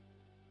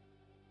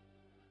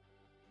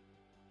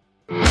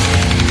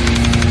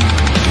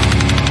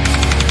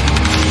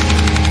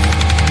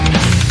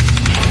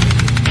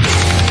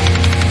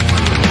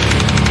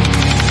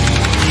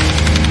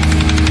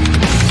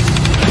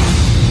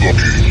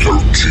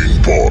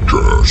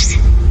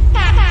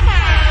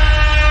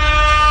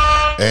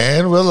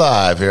We're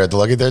live here at the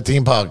Lucky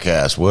 13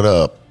 podcast. What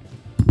up?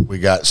 We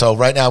got so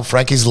right now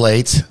Frankie's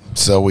late,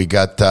 so we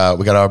got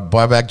our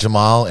barback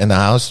Jamal in the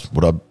house.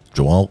 What up,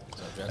 Jamal?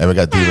 And we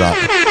got D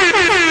Rotten.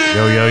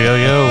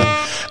 Yo.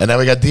 And then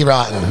we got D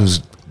Rotten, who's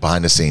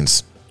behind the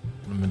scenes.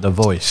 The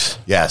voice.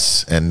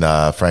 Yes, and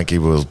Frankie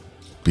will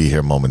be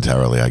here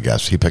momentarily, I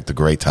guess. He picked a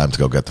great time to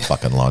go get the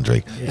fucking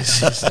laundry.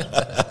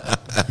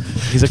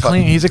 He's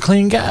a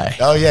clean guy.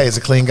 Oh yeah, he's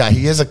a clean guy.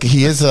 He is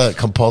a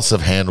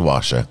compulsive hand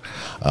washer.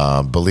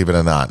 Believe it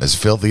or not, as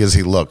filthy as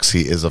he looks,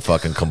 he is a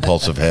fucking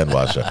compulsive hand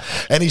washer,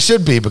 and he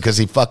should be because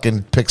he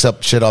fucking picks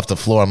up shit off the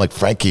floor. I'm like,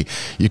 Frankie,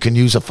 you can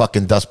use a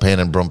fucking dustpan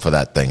and broom for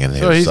that thing. And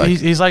So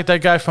he's like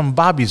that guy from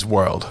Bobby's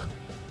World.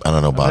 I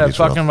don't know Bobby's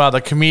that fucking World.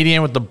 the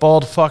comedian with the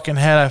bald fucking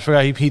head. I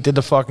forgot he did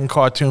the fucking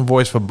cartoon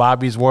voice for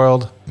Bobby's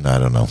World. I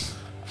don't know.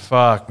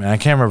 Fuck, man, I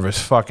can't remember his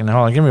fucking.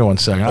 Hold on, give me 1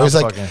 second.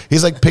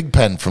 He's like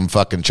Pigpen from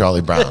fucking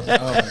Charlie Brown,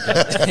 but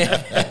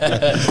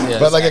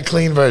like a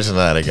clean version of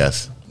that, I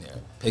guess. Yeah.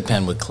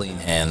 Pigpen with clean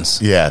hands.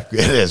 Yeah, it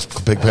is.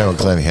 Pigpen with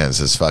clean hands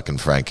is fucking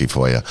Frankie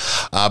for you.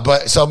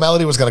 But so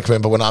Melody was going to come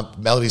in, but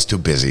Melody's too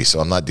busy,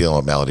 so I'm not dealing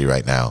with Melody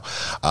right now.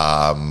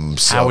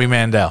 Howie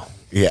Mandel.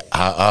 Yeah.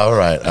 All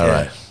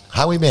right.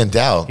 Howie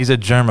Mandel. He's a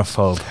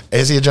germaphobe.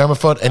 Is he a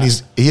germaphobe? And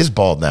he is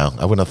bald now.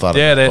 I wouldn't have thought.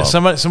 Yeah,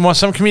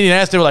 some comedian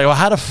asked. They were like, "Well,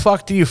 how the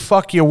fuck do you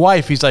fuck your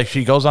wife?" He's like,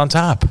 "She goes on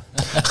top."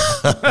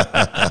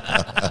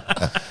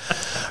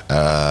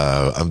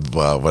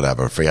 Well,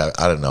 whatever.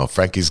 I don't know.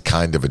 Frankie's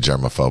kind of a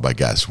germaphobe, I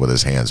guess, with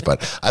his hands.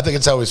 But I think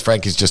it's always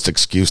Frankie's just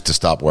excuse to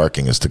stop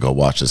working is to go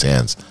wash his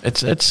hands.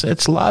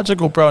 It's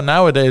logical, bro.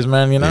 Nowadays,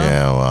 man, you know.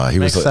 Yeah, well, he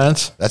makes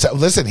sense.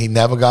 Listen, he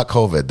never got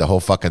COVID the whole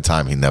fucking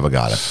time. He never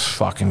got it.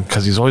 Fucking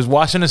because he's always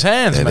washing his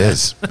hands. It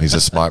is. He's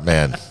a smart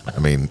man. I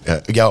mean,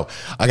 I got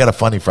a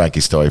funny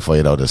Frankie story for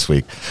you though this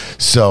week.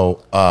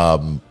 So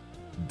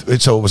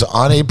it was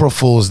on April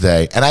Fool's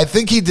Day, and I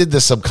think he did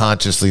this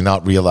subconsciously,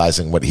 not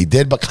realizing what he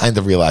did, but kind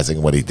of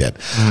realizing what he did.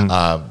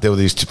 There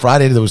were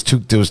Friday. There was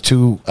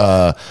two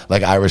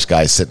like Irish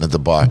guys sitting at the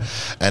bar,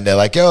 and they're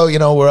like, "Yo,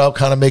 we're out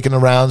kind of making the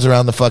rounds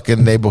around the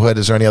fucking neighborhood.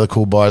 Is there any other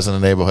cool bars in the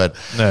neighborhood?"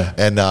 Yeah.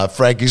 And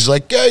Frankie's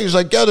like, "Yeah."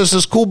 There's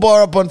this cool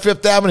bar up on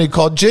Fifth Avenue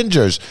called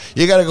Ginger's.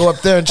 You got to go up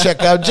there and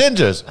check out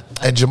Ginger's.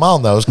 And Jamal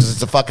knows because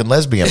it's a fucking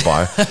lesbian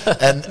bar.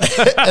 and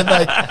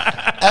like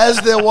as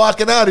they're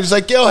walking out, he's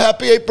like, "Yo,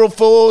 happy April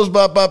Fool's." So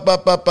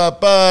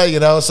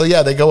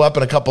yeah, they go up,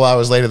 and a couple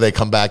hours later they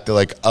come back. They're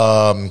like,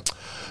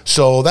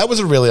 so that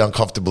was a really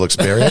uncomfortable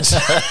experience.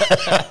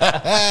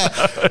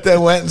 They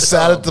went and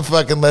sat at the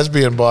fucking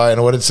lesbian bar and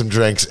ordered some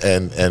drinks,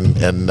 and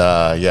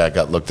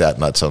got looked at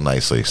not so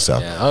nicely. So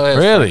Yeah.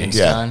 Really?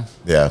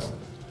 yeah.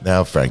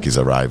 Now Frankie's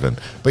arriving.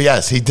 But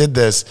yes, he did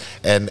this,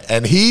 and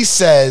he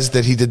says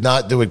that he did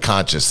not do it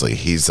consciously.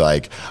 He's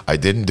like, I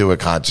didn't do it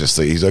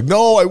consciously. He's like,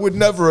 no, I would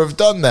never have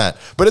done that.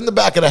 But in the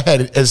back of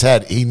his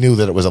head, he knew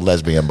that it was a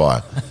lesbian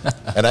bar.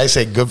 And I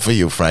say, good for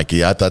you,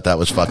 Frankie. I thought that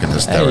was fucking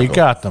hysterical. Hey, you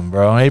got them,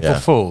 bro. April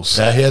Fools.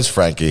 Now here's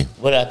Frankie.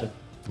 What happened?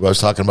 I was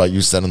talking about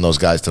you sending those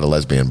guys to the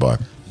lesbian bar.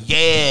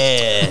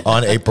 Yeah.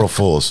 On April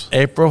Fools.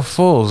 April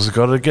Fools.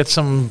 Go to get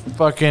some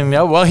fucking.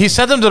 Well, he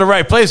sent them to the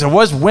right place. There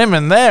was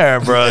women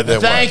there, bro.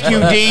 Thank you,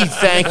 D.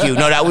 Thank you.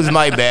 No, that was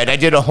my bad. I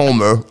did a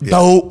homer. Yeah.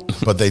 Nope.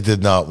 But they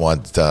did not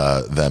want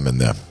them in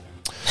there.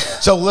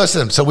 So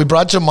listen, we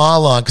brought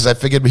Jamal on because I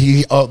figured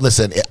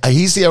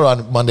he's here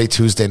on Monday,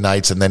 Tuesday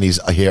nights, and then he's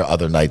here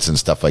other nights and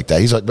stuff like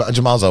that.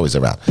 Jamal's always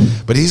around,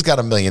 but he's got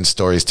a million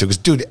stories too. Because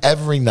dude,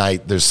 every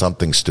night there's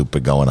something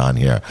stupid going on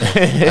here,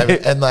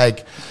 and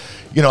like.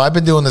 I've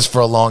been doing this for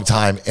a long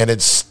time, and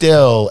it's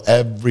still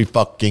every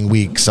fucking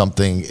week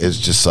something is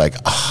just like,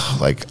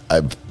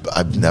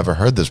 I've never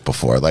heard this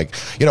before. Like,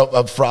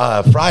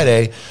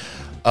 Friday,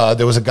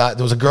 there was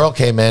a girl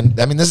came in.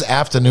 I mean, this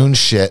afternoon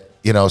shit.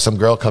 Some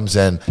girl comes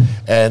in,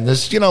 and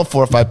there's 4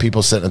 or 5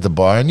 people sitting at the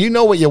bar, and you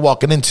know what you're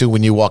walking into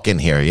when you walk in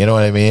here. You know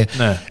what I mean?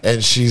 Yeah.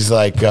 And she's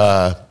like,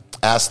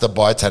 asked the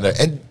bartender,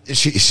 and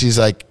she's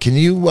like, Can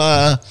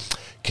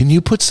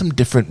you put some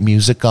different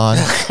music on?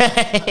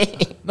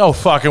 No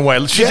fucking way.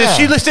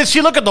 Did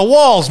she look at the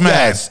walls, man?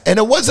 Yes. And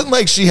it wasn't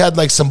like she had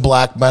like some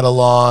black metal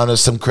on or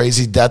some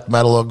crazy death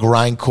metal or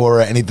grindcore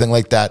or anything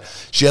like that.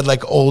 She had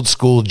like old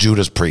school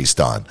Judas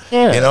Priest on.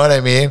 Yeah. You know what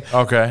I mean?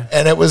 Okay.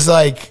 And it was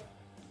like,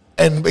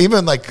 and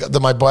even like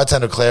my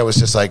bartender Claire was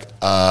just like,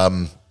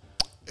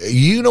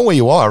 you know where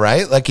you are,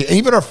 right? Like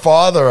even her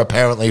father,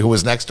 apparently, who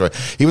was next to her,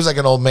 he was like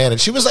an old man,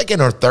 and she was like in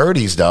her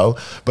 30s though.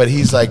 But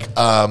he's like,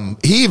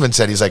 he even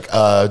said, he's like,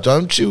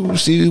 don't you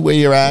see where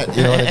you're at?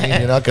 You know what I mean?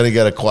 You're not going to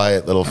get a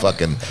quiet little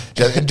fucking.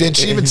 And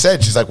she even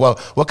said, she's like, well,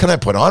 what can I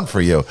put on for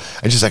you?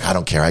 And she's like, I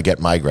don't care. I get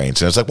migraines.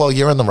 And it's like, well,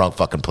 you're in the wrong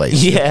fucking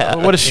place. Yeah.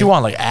 What does she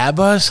want? Like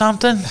ABBA or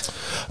something?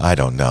 I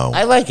don't know.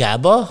 I like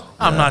ABBA.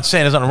 I'm not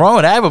saying there's nothing wrong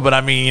with that, but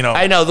I mean, you know.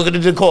 I know. Look at the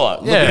decor.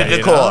 Look Yeah, at the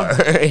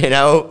decor. You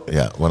know.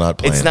 Yeah, we're not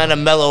playing. It's not a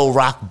mellow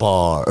rock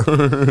bar.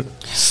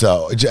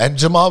 So, and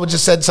Jamal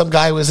just said some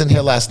guy was in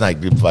here last night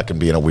fucking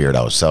being a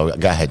weirdo. So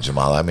go ahead,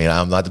 Jamal. I mean,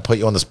 I'm not to put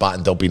you on the spot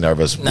and don't be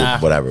nervous. Nah,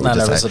 whatever. Not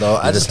nervous at all.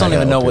 I just don't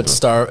even know what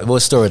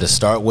story to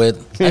start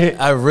with.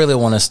 I really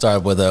want to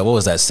start with what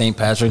was that, St.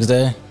 Patrick's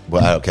Day?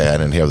 Well, okay, I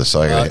didn't hear the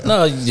story.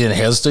 No, you didn't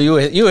hear the story.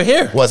 You were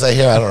here. Was I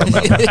here? I don't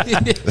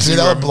remember. See,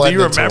 Do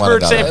you remember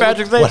St.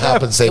 Patrick's Day? What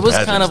happened St. It was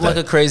Patrick's kind of Day? like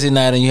a crazy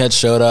night, and you had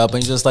showed up,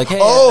 and you're just like, hey,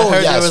 Oh, I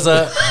heard yes.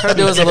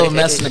 there was a little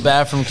mess in the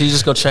bathroom. Can you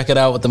just go check it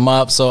out with the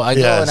mop? So I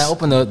go Yes. and I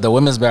open the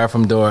women's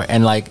bathroom door,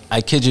 and like,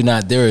 I kid you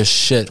not, there is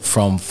shit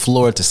from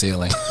floor to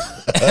ceiling.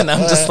 And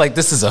I'm just like,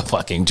 this is a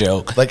fucking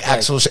joke. Like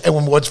actual shit.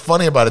 And what's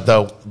funny about it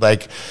though,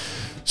 like,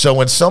 so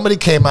when somebody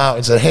came out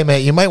and said, hey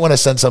man, you might want to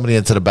send somebody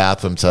into the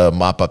bathroom to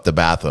mop up the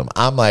bathroom,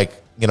 I'm like,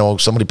 you know,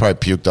 somebody probably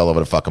puked all over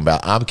the fucking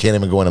bathroom. I can't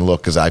even go in and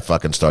look because I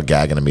fucking start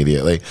gagging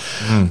immediately.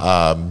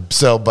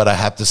 But I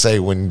have to say,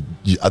 when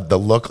the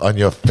look on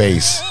your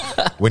face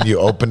when you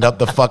opened up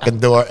the fucking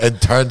door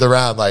and turned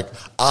around, like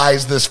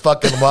eyes this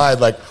fucking wide,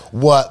 like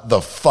what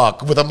the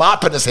fuck, with a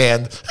mop in his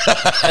hand.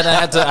 And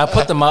I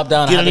put the mop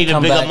down. You I had don't to need a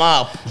come bigger back.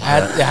 mop.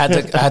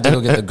 I had to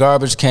go get the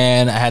garbage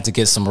can. I had to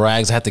get some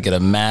rags. I had to get a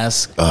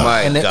mask.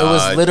 My and it God.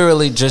 was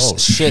literally just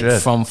shit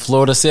shit. from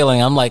floor to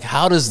ceiling. I'm like,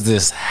 how does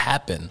this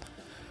happen?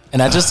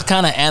 And I just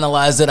kind of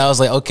analyzed it. I was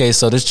like, okay,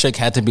 so this chick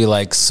had to be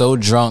like so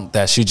drunk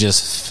that she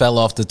just fell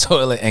off the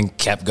toilet and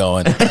kept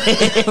going.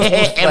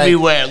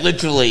 Everywhere,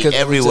 literally 'Cause it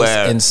was everywhere.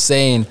 just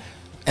insane.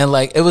 And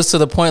like, it was to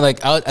the point,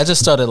 like, I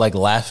just started like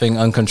laughing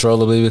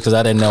uncontrollably because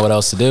I didn't know what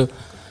else to do.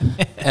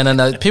 And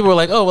then people were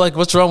like, oh, like,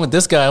 what's wrong with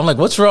this guy? I'm like,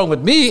 what's wrong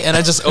with me? And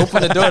I just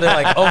opened the door.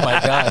 They're like, oh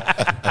my God.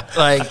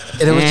 Like,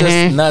 and it was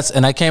just nuts.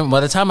 And by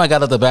the time I got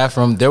out of the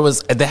bathroom, there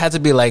had to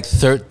be like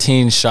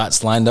 13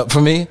 shots lined up for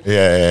me.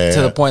 Yeah.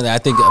 To the point that I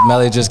think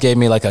Melly just gave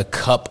me like a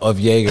cup of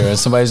Jaeger. And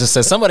somebody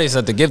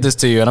said to give this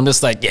to you. And I'm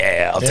just like,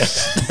 yeah, I'll take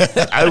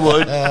it. I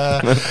would.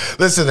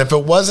 Listen, if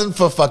it wasn't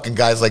for fucking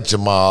guys like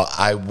Jamal,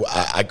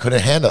 I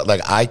couldn't handle it.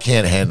 Like, I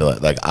can't handle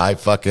it. Like, I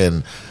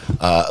fucking,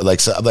 like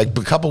a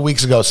couple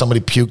weeks ago, somebody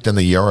puked in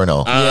the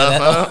urinal.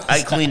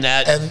 I cleaned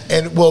that.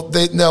 And well,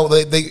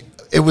 they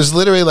it was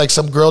literally like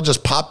some girl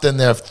just popped in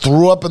there,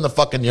 threw up in the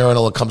fucking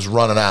urinal, and comes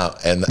running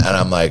out. And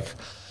I'm like,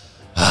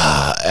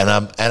 and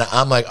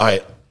I'm like, all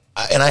right.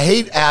 And I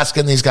hate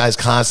asking these guys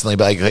constantly,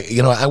 but like,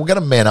 you know, we got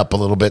to man up a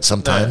little bit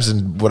sometimes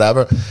and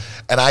whatever.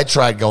 And I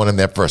tried going in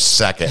there for a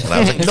second, and I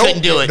was like, nope,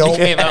 Couldn't do it. Nope.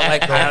 Came out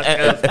like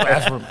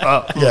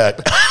Yeah.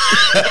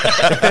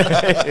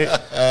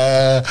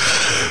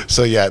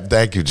 So yeah,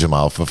 thank you,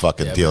 Jamal, for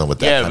fucking dealing with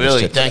that. Yeah, kind really,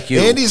 of shit. thank you.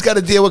 Andy's got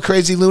to deal with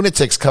crazy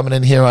lunatics coming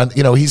in here on.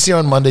 You know, he's here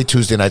on Monday,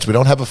 Tuesday nights. We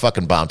don't have a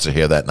fucking bouncer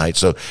here that night,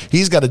 so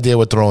he's got to deal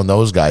with throwing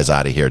those guys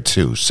out of here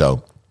too.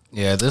 So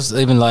Yeah, this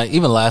even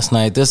last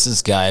night,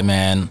 this guy,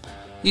 man,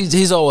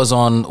 he's always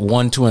on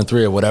 1, 2, and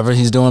 3 or whatever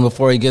he's doing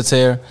before he gets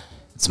here.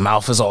 His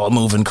mouth is all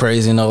moving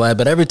crazy and all that.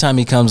 But every time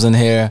he comes in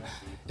here,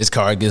 his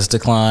card gets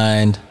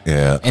declined.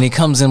 Yeah. And he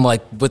comes in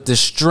like with the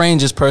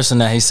strangest person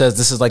that he says,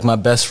 this is like my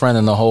best friend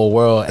in the whole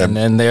world. And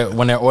then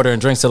when they're ordering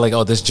drinks, they're like,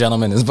 oh, this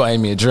gentleman is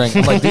buying me a drink.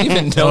 I'm like, do you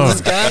even know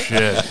this guy?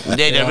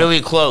 They're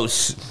really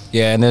close.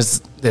 Yeah, and there's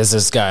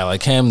this guy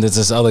like him. There's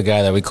this other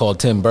guy that we call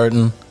Tim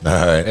Burton. all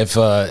right.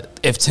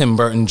 If Tim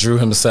Burton drew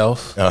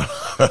himself.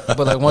 But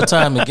like one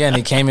time again,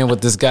 he came in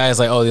with this guy. He's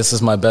like, "Oh, this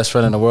is my best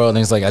friend in the world." And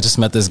he's like, "I just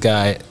met this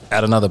guy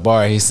at another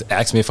bar. He's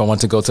asked me if I want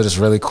to go to this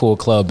really cool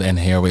club, and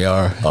here we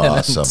are."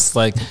 Awesome. And it's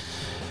like,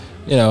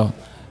 you know,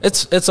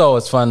 it's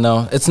always fun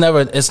though. It's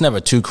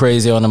never too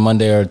crazy on a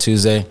Monday or a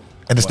Tuesday.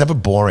 And it's never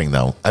boring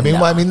though. I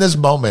mean, there's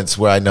moments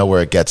where I know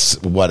where it gets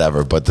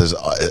whatever, but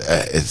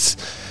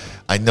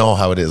I know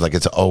how it is. Like,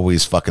 it's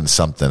always fucking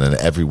something, and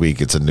every week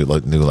it's a new.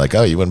 Like,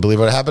 oh, you wouldn't believe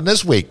what happened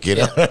this week, you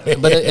know?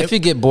 But if you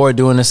get bored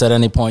doing this at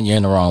any point, you're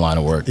in the wrong line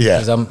of work. Yeah.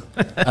 'Cause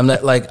I'm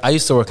not, like, I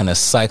used to work in a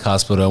psych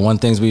hospital. And one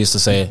things we used to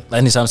say,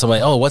 anytime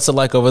somebody, oh, what's it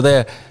like over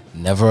there?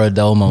 Never a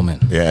dull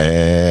moment.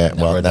 Yeah.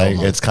 Well, a now dull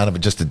moment. it's kind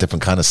of just a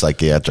different kind of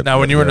psychiatric. Now,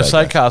 when you were in a like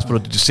psych hospital,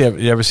 did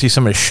you ever see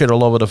somebody shit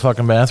all over the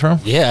fucking bathroom?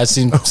 Yeah, I've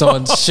seen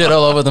someone shit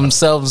all over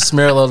themselves,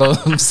 smear all over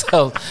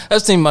themselves.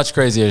 I've seen much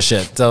crazier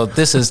shit. So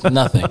this is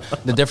nothing.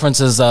 The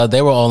difference is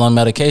they were all on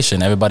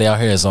medication. Everybody out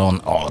here is on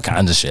all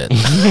kinds of shit.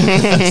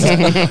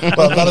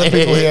 Well, a lot of the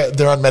people here,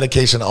 they're on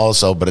medication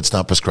also, but it's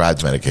not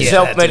prescribed medication.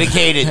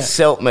 Self-medicated.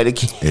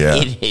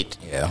 Self-medicated.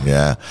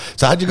 Yeah.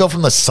 So how'd you go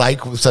from the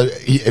psych? So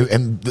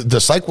and the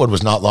psych ward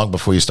was not long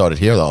before you started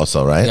here,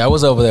 also, right? Yeah, I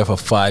was over there for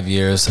 5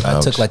 years. I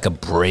Ouch. took like a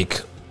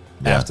break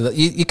Yeah. after that.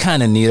 You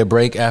kind of need a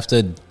break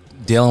after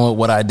dealing with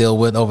what I deal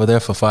with over there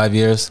for 5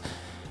 years.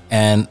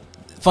 And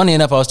funny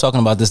enough, I was talking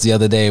about this the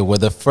other day where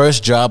the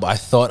first job I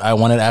thought I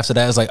wanted after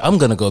that is like, I'm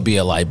going to go be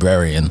a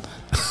librarian.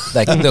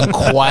 Like the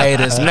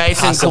quietest Nice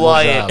and possible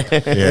quiet.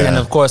 job. Yeah. And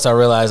of course I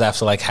realized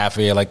after like half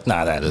a year, like,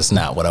 nah, that is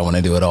not what I want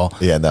to do at all.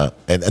 Yeah, no.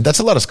 And that's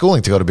a lot of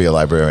schooling to go to be a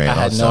librarian. I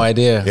had also. no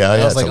idea. Yeah, I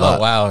was it's like, a lot.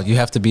 oh, wow, you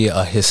have to be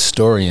a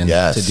historian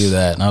Yes. to do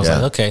that. And I was Yeah.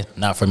 like, okay,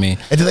 not for me.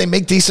 And do they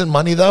make decent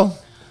money, though?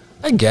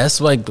 I guess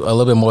like a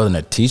little bit more than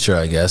a teacher,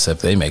 I guess, if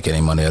they make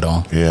any money at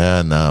all.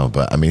 Yeah, no,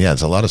 but I mean, yeah,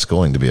 it's a lot of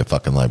schooling to be a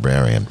fucking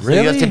librarian. So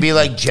you have to be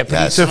like Jeopardy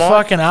Yes. To smart.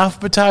 fucking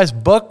alphabetize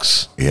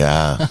books.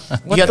 Yeah,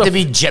 You have to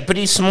be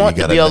Jeopardy smart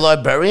You to be a gotta-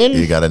 librarian.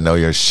 you got to know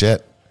your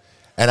shit.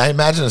 And I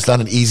imagine it's not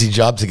an easy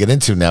job to get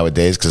into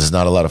nowadays because there's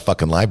not a lot of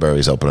fucking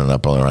libraries opening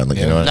up all around.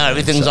 You know, what I Not mean?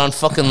 everything's So- on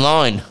fucking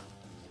line.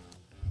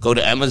 Go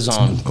to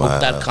Amazon,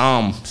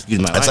 book.com. Excuse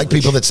me. It's like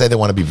people that say they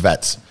want to be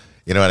vets.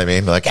 You know what I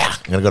mean? They're like, yeah,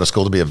 I'm going to go to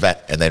school to be a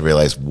vet. And they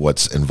realize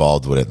what's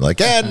involved with it. And like,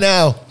 yeah,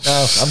 no,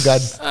 I'm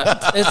good.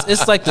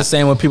 It's like the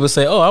same when people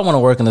say, "Oh, I want to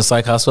work in the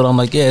psych hospital." I'm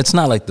like, "Yeah, it's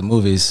not like the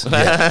movies. It's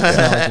not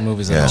like the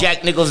movies at all."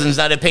 Jack Nicholson's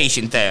not a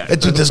patient there.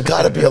 Dude, there's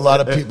got to be a lot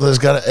of people.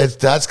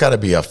 That's got to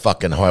be a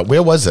fucking hard.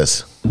 Where was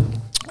this?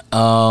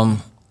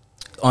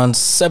 On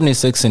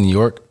 76 in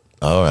York,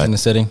 All right. in the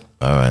city.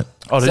 All right.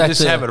 Oh, they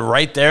just Exactly. have it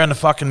right there in the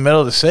fucking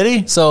middle of the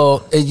city?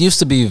 So it used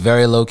to be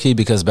very low key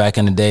because back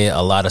in the day,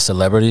 a lot of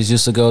celebrities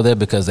used to go there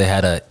because they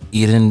had a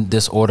eating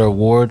disorder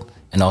ward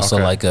and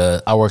also Okay.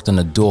 I worked in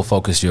a dual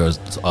focus years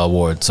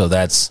ward. So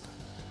that's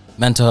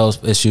mental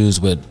health issues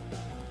with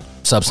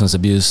substance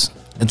abuse.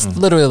 It's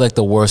literally like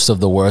the worst of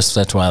the worst.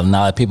 That's why not a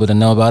lot of people didn't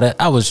know about it.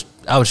 I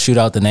would shoot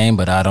out the name,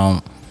 but I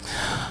don't.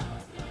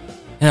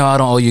 I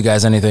don't owe you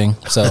guys anything.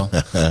 So,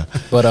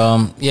 but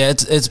yeah,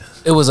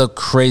 it was a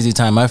crazy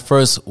time. My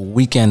first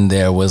weekend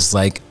there was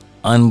like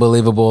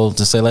unbelievable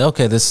to say like,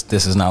 okay, this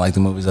is not like the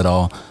movies at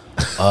all.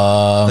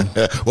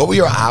 What were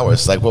your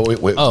hours? Like, what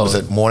was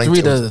it? Morning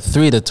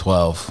 3 to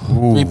 12,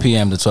 3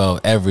 p.m. to 12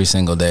 every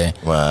single day.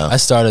 Wow. I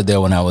started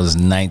there when I was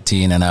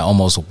 19, and I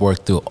almost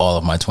worked through all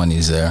of my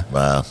 20s there.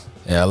 Wow.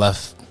 Yeah, I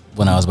left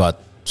when I was about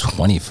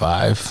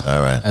 25. All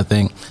right. I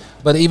think.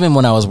 But even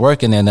when I was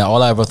working in there,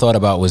 all I ever thought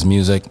about was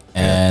music.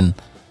 And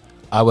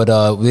I would,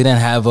 we didn't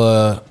have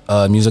a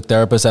music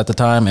therapist at the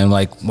time. And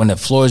like when the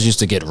floors used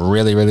to get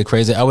really, really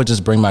crazy, I would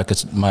just bring my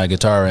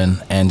guitar in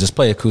and just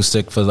play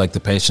acoustic for like the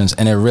patients.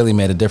 And it really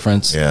made a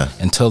difference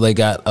until they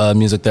got a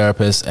music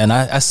therapist. And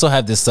I still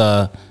have this,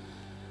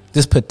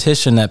 this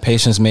petition that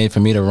patients made for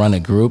me to run a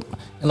group.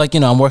 And like,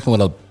 I'm working with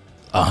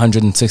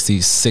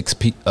 166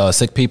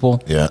 sick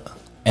people. Yeah.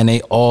 And they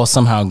all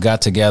somehow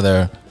got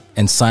together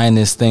and signed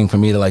this thing for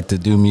me to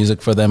do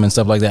music for them and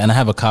stuff like that. And I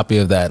have a copy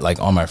of that like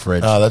on my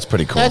fridge. Oh, that's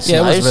pretty cool. That's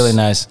Yeah, it nice. was really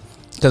nice.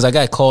 Because I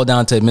got called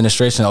down to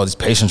administration. All these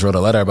patients wrote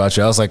a letter about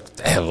you. I was like,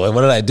 damn, what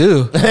did I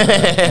do?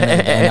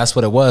 and that's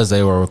what it was.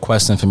 They were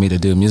requesting for me to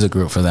do a music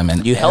group for them.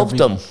 And You helped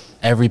them.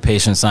 Every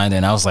patient signed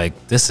in. I was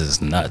like, this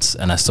is nuts.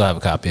 And I still have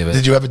a copy of it.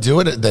 Did you ever do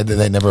it?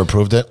 They never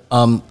approved it?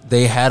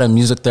 They had a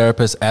music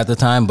therapist at the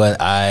time, but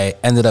I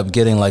ended up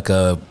getting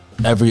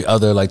every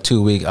other 2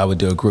 week I would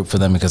do a group for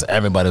them because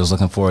everybody was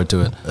looking forward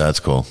to it. That's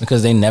cool.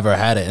 Because they never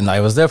had it. And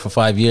I was there for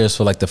 5 years.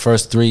 For the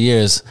first 3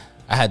 years,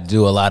 I had to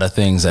do a lot of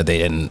things that they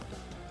didn't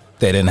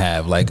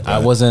have. I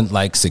wasn't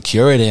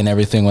security and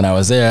everything when I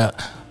was there.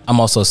 I'm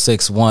also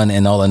 6'1",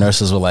 and all the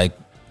nurses were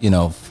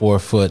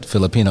 4-foot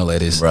Filipino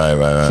ladies.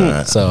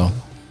 Right. So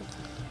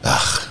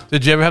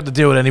Did you ever have to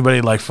deal with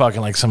anybody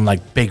some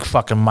big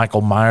fucking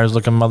Michael Myers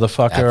looking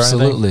motherfucker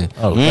absolutely. or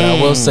anything? Oh, But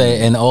I will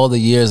say, in all the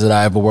years that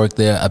I ever worked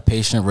there, a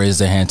patient raised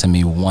their hand to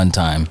me one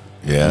time.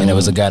 Yeah. And it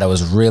was a guy that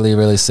was really,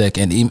 really sick.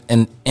 And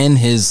in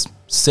his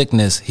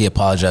sickness, he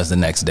apologized the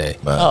next day.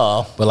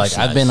 Oh. But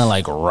I've been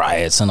in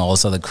riots and all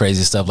this other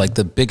crazy stuff.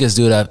 The biggest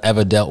dude I've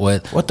ever dealt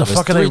with. What the was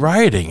fuck are they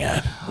rioting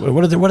at?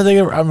 What are they,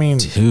 I mean,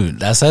 Dude,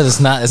 that's it. It's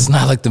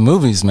not like the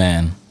movies,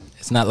 man.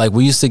 It's not like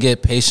we used to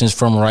get patients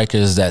from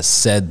Rikers that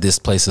said this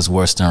place is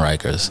worse than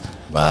Rikers.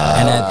 Wow.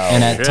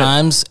 And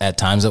at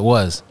times it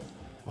was.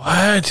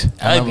 what?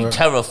 I'd be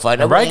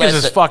terrified. I wouldn't Rikers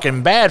is last-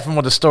 fucking bad from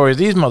what the stories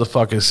these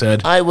motherfuckers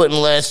said. I wouldn't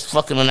last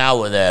fucking an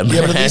hour there.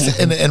 Yeah, but at man. least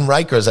in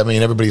Rikers, I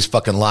mean, everybody's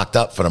fucking locked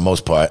up for the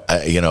most part.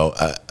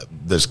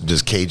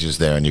 There's cages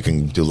there, and you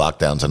can do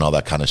lockdowns and all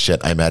that kind of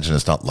shit. I imagine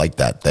it's not like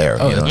that there.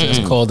 Oh, you know? it's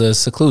called a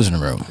seclusion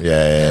room.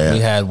 Yeah. We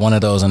had one of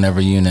those in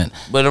every unit.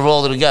 But they're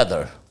all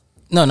together.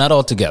 No, not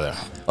all together.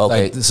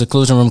 Okay. The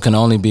seclusion room can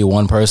only be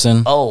one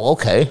person. Oh,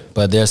 okay.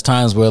 But there's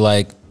times where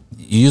you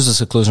use the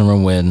seclusion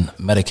room when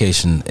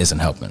medication isn't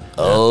helping.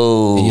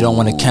 Oh. And you don't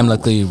want to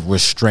chemically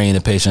restrain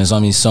a patient. There's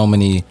only so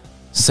many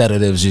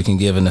sedatives you can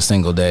give in a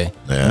single day.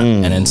 Yeah.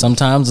 And then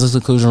sometimes the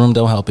seclusion room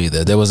don't help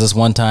either. There was this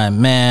one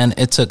time, man,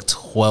 it took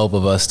 12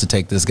 of us to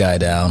take this guy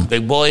down.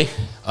 Big boy.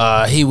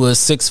 He was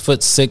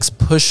 6'6",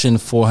 pushing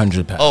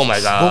 400 pounds. Oh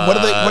my god. Well,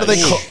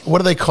 what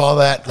do they call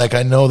that?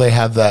 I know they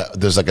have that.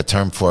 There's a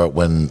term for it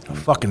when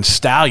Fucking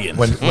stallion.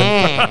 when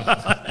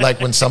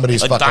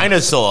somebody's A fucking.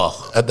 dinosaur.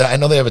 I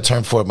know they have a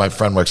term for it. My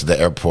friend works at the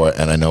airport,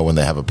 and I know when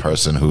they have a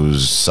person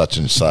who's such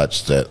and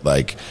such that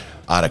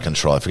out of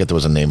control. I forget there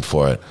was a name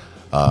for it.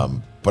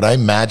 But I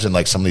imagine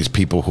some of these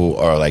people who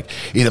are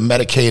either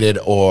medicated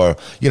or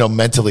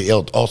mentally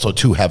ill also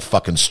too have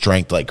fucking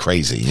strength like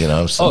crazy.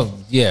 So. Oh,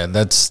 yeah,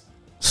 that's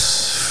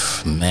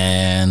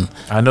Man,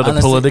 I know the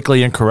honestly,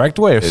 politically incorrect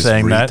way of His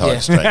saying that.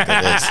 retard strength,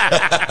 it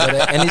is.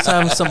 But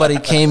anytime somebody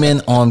came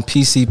in on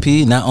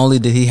PCP, not only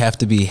did he have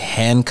to be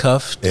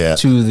handcuffed Yeah.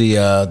 to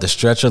the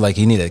stretcher, like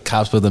he needed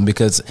cops with him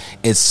because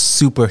it's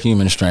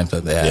superhuman strength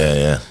that they have.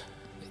 Yeah.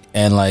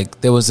 And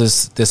like there was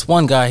this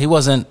one guy, he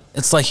wasn't.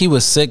 It's like he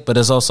was sick, but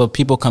there's also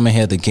people coming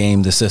here to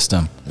game the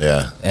system.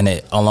 Yeah. And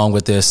it, along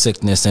with their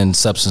sickness and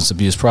substance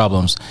abuse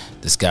problems,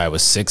 this guy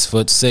was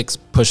 6'6",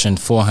 pushing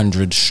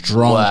 400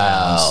 strong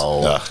pounds.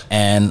 Ugh.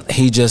 And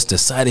he just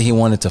decided he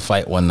wanted to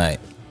fight one night.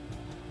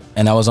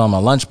 And I was on my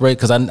lunch break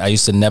because I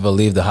used to never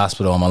leave the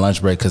hospital on my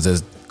lunch break because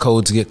there's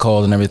codes get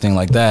called and everything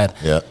like that.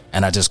 Yeah.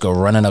 And I just go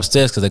running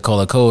upstairs because they call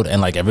a code and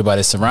like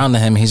everybody's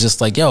surrounding him. He's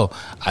just like, yo,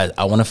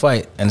 I want to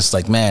fight. And it's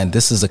like, man,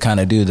 this is the kind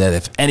of dude that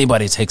if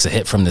anybody takes a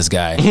hit from this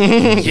guy,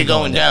 You're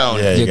going down.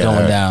 Yeah. you're got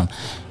going hurt. down.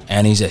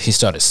 And he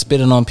started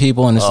spitting on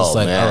people, and it's just Oh,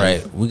 like, man. all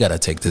right, we got to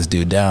take this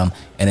dude down.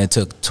 And it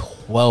took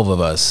 12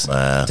 of us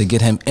Wow. to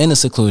get him in the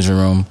seclusion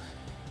room.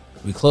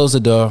 We close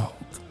the door,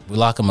 we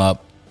lock him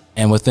up,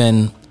 and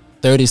within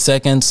 30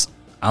 seconds,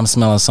 I'm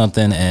smelling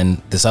something,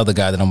 and this other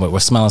guy that I'm with, we're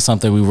smelling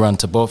something. We run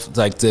to both,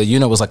 like the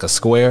unit was like a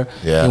square.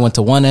 Yeah. He went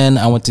to one end,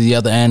 I went to the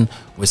other end.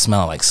 We're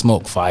smelling like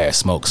smoke, fire,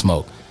 smoke.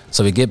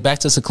 So we get back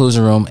to the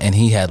seclusion room, and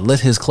he had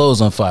lit his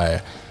clothes on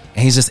fire.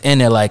 And he's just in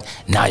there like,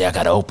 now y'all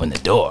got to open the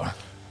door.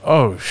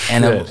 Oh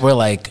shit! And we're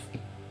like,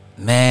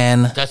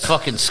 man, That's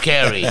fucking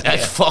scary.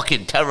 That's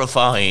fucking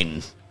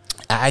terrifying.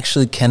 I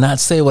actually cannot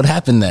say what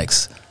happened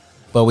next.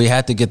 But we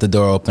had to get the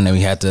door open and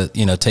we had to,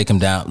 take him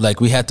down. Like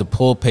we had to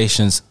pull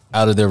patients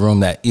out of their room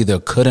that either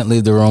couldn't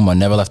leave the room or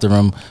never left the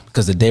room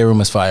because the day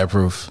room is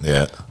fireproof.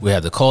 Yeah. We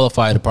had to call the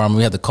fire department.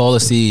 We had to call the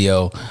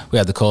CEO. We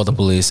had to call the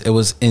police. It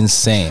was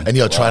insane. And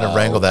trying to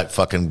wrangle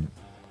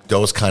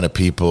those kind of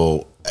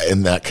people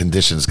in that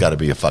condition has got to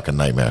be a fucking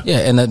nightmare. Yeah,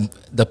 and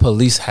the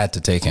police had to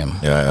take him.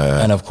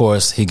 Yeah. And of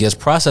course, he gets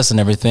processed and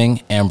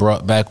everything and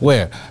brought back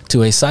where?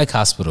 To a psych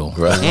hospital.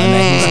 Right. And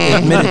that he's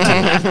admitted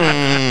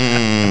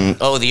to.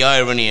 Oh, the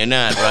irony in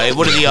that, right?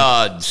 What are the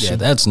odds? Yeah,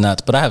 that's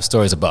nuts. But I have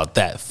stories about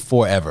that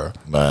forever.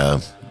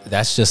 Wow.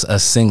 That's just a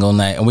single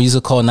night. And we used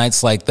to call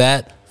nights like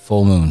that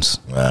full moons.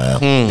 Wow.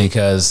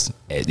 Because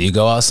you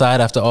go outside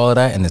after all of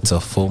that and it's a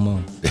full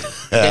moon.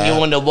 Then you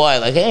wonder why.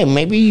 Like, hey,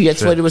 maybe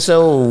that's why they were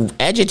so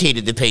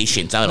agitated, the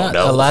patients. I don't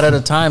know. A lot of the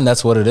time,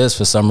 that's what it is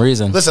for some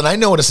reason. Listen, I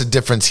notice a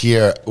difference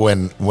here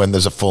when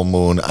there's a full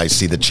moon. I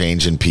see the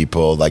change in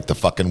people, like the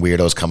fucking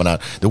weirdos coming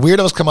out. The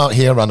weirdos come out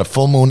here on the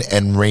full moon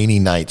and rainy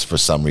nights for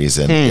some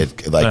reason.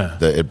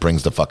 It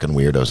brings the fucking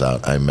weirdos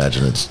out. I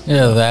imagine it's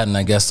Yeah, that and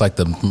I guess like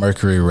the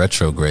Mercury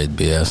retrograde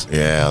BS.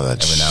 yeah.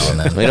 That's Every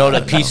now and then. You know,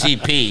 the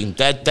PCP,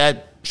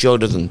 that show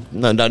doesn't,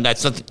 no,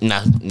 that's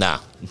not, nah.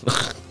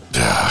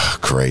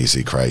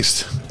 crazy.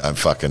 Christ, I'm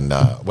fucking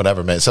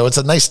whatever, man. So it's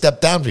a nice step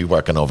down for you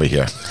working over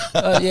here.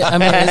 Yeah, I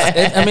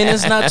mean,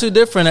 it's not too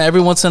different. Every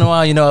once in a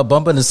while, I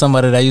bump into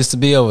somebody that used to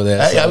be over there.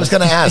 I was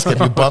going to ask if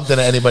you bumped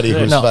into anybody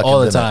who's No, fucking all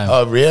the been there. time.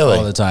 Oh, really?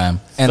 All the time.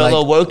 And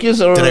Fellow like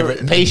workers or Did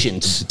they-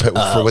 patients?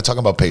 We're talking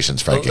about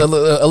patients, Frankie. a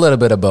little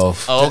bit of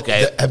both. Oh,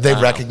 okay. Have they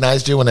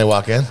recognized you when they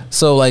walk in?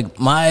 So like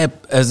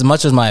as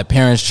much as my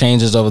appearance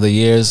changes over the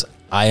years,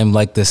 I am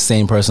like the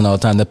same person all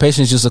the time. The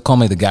patients used to call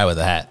me the guy with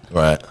the hat.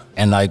 Right.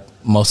 And like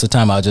most of the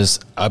time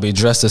I'll be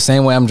dressed the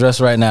same way I'm dressed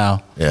right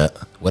now Yeah.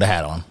 with a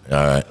hat on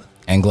All right.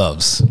 and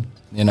gloves.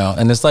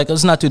 And it's like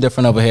it's not too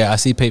different over here. I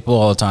see people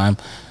all the time.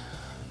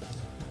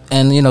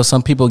 And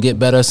some people get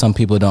better, some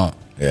people don't.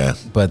 Yeah.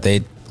 But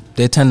they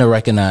tend to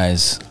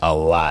recognize a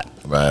lot.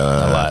 Right.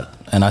 A lot.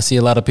 And I see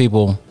a lot of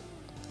people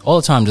all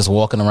the time just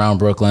walking around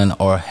Brooklyn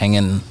or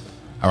hanging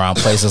around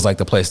places like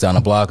the place down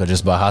the block or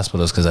just by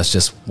hospitals because that's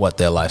just what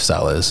their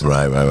lifestyle is.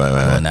 Right.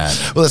 Doing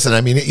that. Well, listen,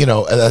 I mean,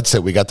 that's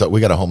it. We got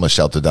a homeless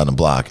shelter down the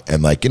block,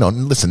 and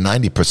listen,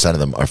 90% of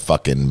them are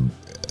fucking,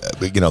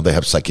 they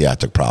have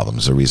psychiatric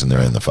problems. The reason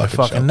they're in the fucking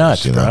fucking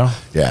shelters, nuts, bro.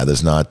 Yeah,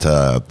 there's not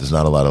a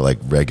lot of like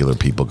regular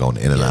people going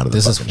in and out of the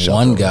This fucking is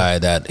shelter. one guy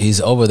that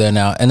he's over there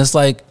now, and it's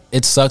like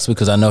it sucks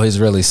because I know he's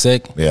really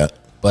sick. Yeah.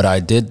 But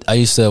I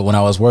used to, when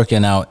I was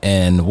working out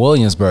in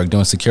Williamsburg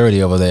doing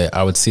security over there,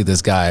 I would see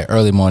this guy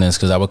early mornings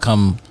because I would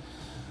come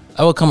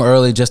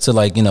early just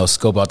to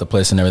scope out the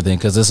place and everything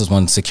because this is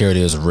when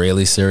security was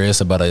really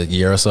serious about a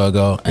year or so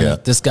ago. And Yeah.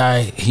 this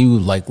guy, he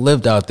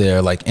lived out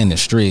there in the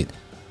street,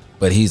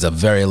 but he's a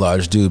very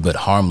large dude, but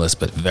harmless,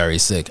 but very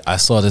sick. I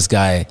saw this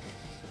guy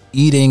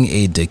eating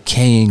a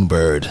decaying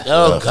bird.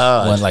 Oh,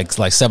 God. When like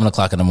 7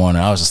 o'clock in the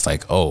morning, I was just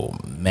like, oh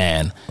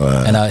man.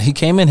 And he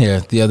came in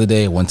here the other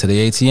day, went to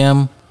the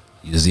ATM,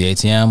 used the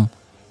ATM,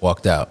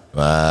 walked out.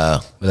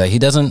 Wow. But like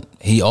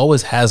he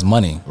always has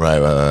money.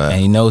 Right. And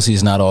he knows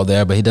he's not all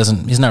there, but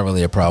he's not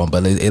really a problem.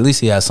 But at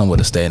least he has somewhere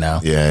to stay now.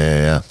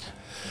 Yeah.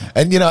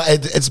 And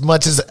as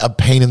much as a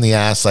pain in the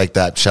ass like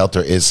that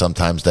shelter is,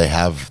 sometimes they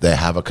have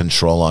a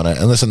control on it.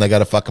 And listen, they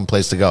got a fucking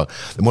place to go.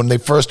 And when they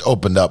first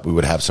opened up, we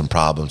would have some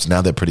problems.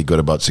 Now they're pretty good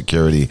about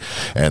security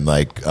and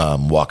like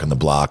walking the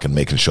block and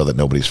making sure that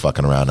nobody's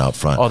fucking around out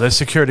front. Oh, their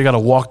security got to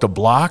walk the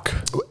block?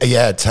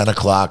 Yeah, at 10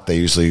 o'clock, they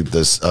usually,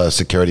 this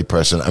security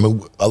person, I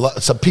mean,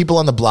 some people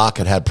on the block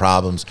had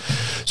problems.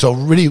 So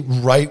really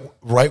right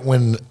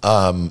when,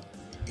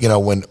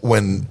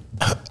 when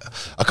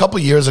a couple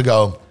years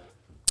ago,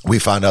 we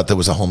found out there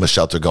was a homeless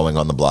shelter going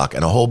on the block,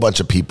 and a whole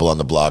bunch of people on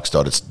the block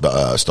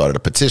started a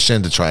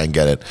petition to try and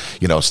get it,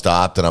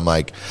 stopped. And I'm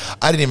like,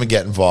 I didn't even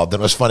get involved.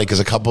 And it was funny because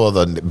a couple of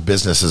the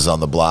businesses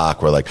on the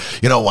block were like,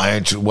 why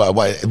aren't you?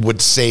 Why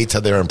would say to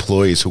their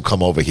employees who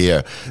come over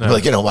here,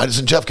 like, why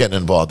doesn't Jeff get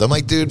involved? I'm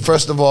like, dude,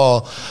 first of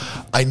all,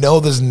 I know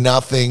there's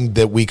nothing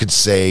that we could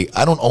say.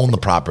 I don't own the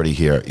property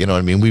here. You know what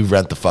I mean? We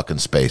rent the fucking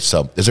space.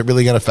 So is it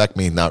really going to affect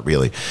me? Not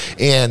really.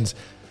 And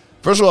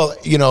first of all,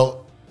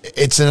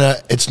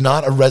 it's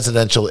not a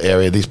residential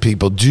area. These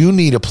people do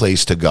need a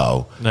place to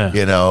go,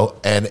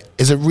 and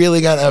is it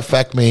really going to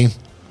affect me?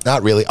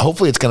 Not really.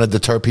 Hopefully it's going to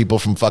deter people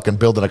from fucking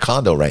building a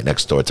condo right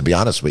next door, to be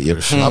honest with you.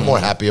 I'm more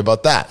happy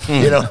about that.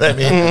 You know what I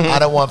mean? I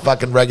don't want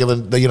fucking regular,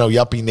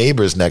 yuppie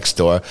neighbors next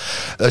door.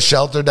 A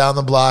shelter down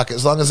the block,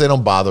 as long as they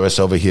don't bother us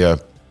over here.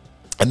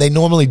 And they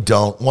normally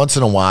don't. Once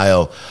in a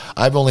while,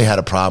 I've only had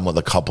a problem with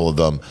a couple of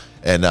them.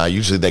 And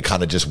usually they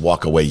kind of just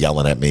walk away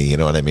yelling at me. You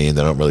know what I mean?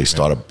 They don't really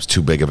start up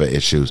too big of an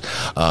issues.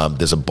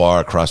 There's a bar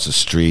across the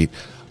street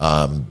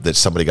that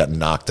somebody got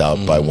knocked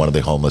out by one of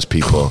the homeless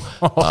people.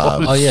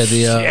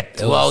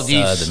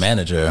 The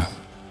manager.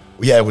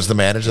 Yeah, it was the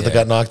manager that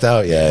got knocked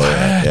out.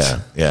 Yeah.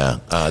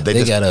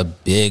 They got a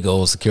big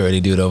old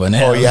security dude over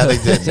there. Oh yeah, they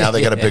did. Now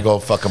they got a big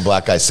old fucking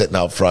black guy sitting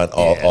out front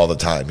all the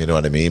time. You know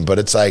what I mean? But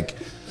it's like,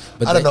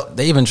 But I don't know.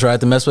 They even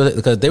tried to mess with it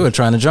because they were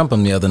trying to jump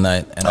him the other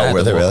night, and I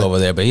had to walk over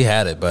there, but he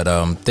had it. But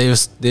they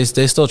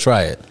still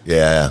try it.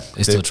 Yeah,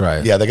 they still try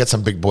it. Yeah, they got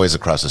some big boys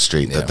across the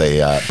street that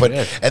they.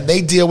 And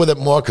they deal with it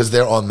more because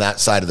they're on that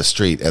side of the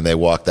street and they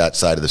walk that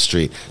side of the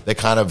street. They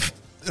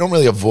don't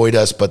really avoid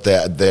us, but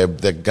they're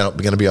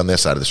going to be on their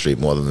side of the street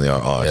more than they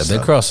are ours. Yeah,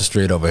 they cross the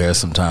street over here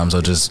sometimes,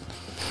 or just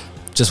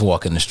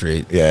walk in the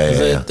street.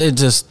 They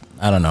just,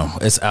 I don't know.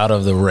 It's out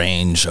of the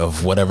range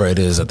of whatever it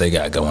is that they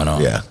got going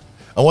on. Yeah.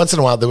 And once in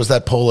a while, there was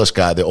that Polish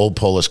guy, the old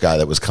Polish guy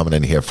that was coming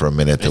in here for a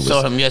minute. I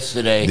saw him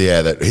yesterday.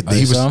 Yeah,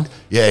 he was.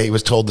 Yeah, he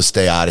was told to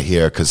stay out of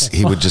here because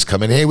he would just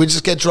come in. He would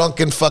just get drunk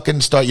and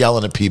fucking start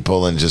yelling at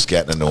people and just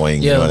getting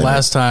annoying. Yeah, you know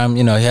last time,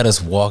 he had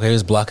his walker. He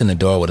was blocking the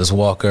door with his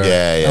walker.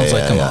 Yeah. I was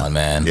like, come on,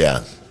 man.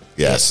 Yeah.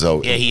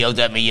 So he yelled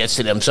at me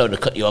yesterday. I'm sorry to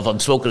cut you off.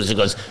 I'm smoking. He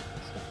goes,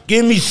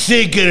 "Give me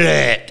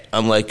cigarette."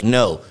 I'm like,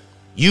 "No.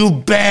 You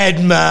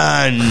bad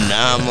man."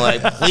 I'm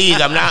like, "Please,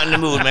 I'm not in the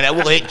mood, man. I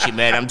will hit you,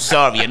 man. I'm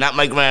sorry. You're not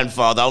my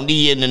grandfather. I'll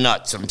knee you in the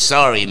nuts. I'm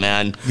sorry,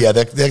 man." Yeah,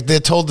 they're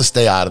told to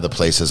stay out of the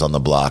places on the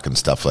block and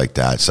stuff like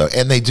that. So,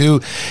 and they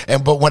do.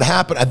 But what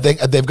happened, I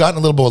think they've gotten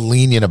a little more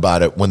lenient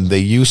about it. When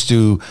they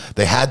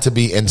had to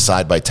be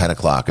inside by 10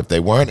 o'clock. If they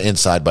weren't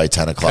inside by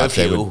 10 o'clock,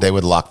 they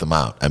would lock them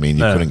out. I mean,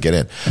 you couldn't get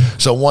in.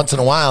 So once in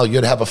a while,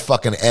 you'd have a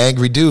fucking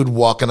angry dude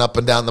walking up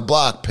and down the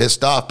block,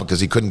 pissed off because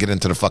he couldn't get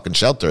into the fucking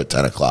shelter at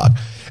 10 o'clock.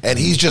 And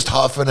he's just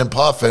huffing and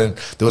puffing.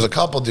 There was a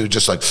couple dudes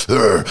just like,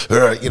 but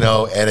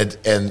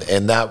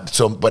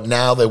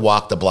now they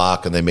walk the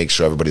block and they make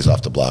sure everybody's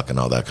off the block and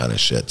all that kind of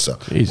shit. So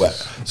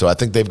I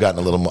think they've gotten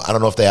a little more. I don't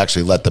know if they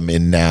actually let them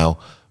in now,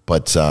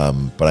 but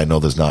I know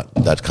there's not,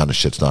 that kind of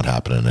shit's not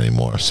happening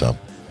anymore. So.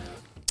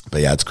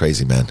 But yeah, it's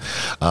crazy, man.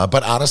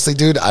 But honestly,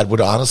 dude, I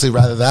would honestly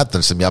rather that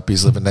than some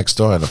yuppies living next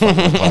door in a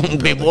fucking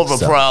apartment. Be more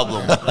of a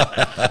problem.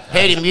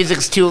 Hey, the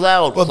music's too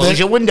loud. Well, close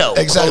your window.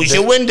 Exactly. Close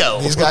your window.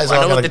 These guys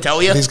I know what to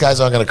tell you. These guys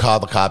aren't going to call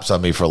the cops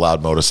on me for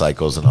loud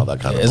motorcycles and all that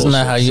kind of bullshit. Isn't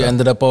that how you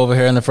ended up over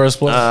here in the first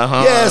place?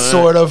 Yeah,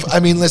 sort of. I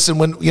mean, listen,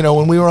 when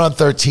we were on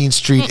 13th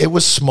Street, it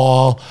was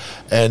small,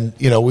 and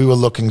we were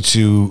looking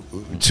to.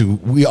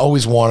 We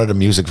always wanted a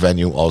music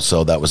venue.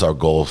 Also, that was our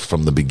goal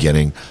from the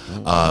beginning.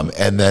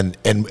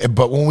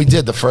 But when we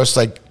did the first,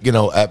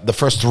 the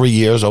first 3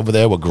 years over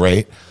there were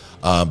great.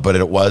 But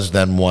it was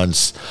then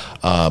once,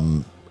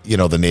 the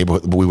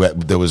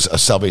neighborhood, there was a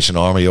Salvation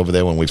Army over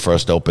there when we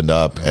first opened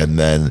up. And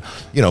then,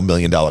 $1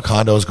 million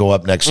condos go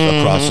up across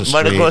the street.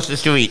 Right across the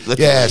street.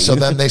 Yeah. So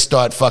then they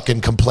start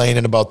fucking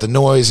complaining about the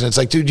noise. And it's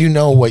like, dude, you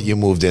know what you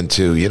moved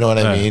into. You know what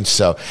I mean?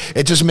 So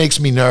it just makes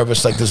me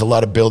nervous. Like there's a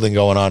lot of building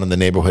going on in the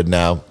neighborhood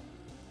now.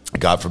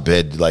 God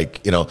forbid, there's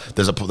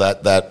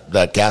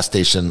that gas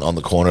station on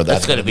the corner.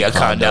 That's going to be a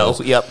condo.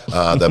 Yep.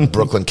 The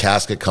Brooklyn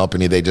Casket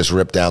Company, they just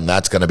ripped down.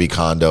 That's going to be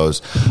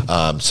condos.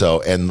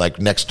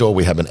 Next door,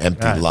 we have an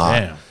empty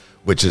lot,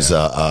 which is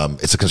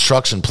it's a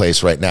construction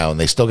place right now, and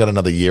they still got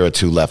another year or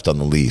two left on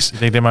the lease. You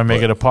think they might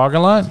make it a parking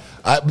lot?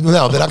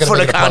 No, they're not going to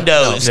make it a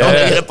condos. No,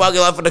 make it a parking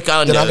lot for the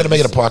condos. They're not going to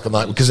make it a parking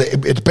lot because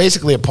it's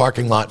basically a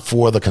parking lot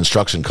for the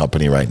construction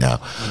company right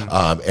now,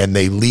 and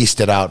they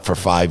leased it out for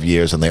 5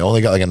 years, and they only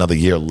got another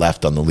year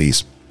left on the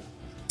lease.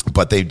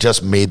 But they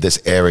just made this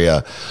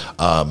area.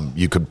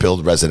 You could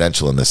build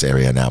residential in this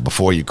area now.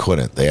 Before you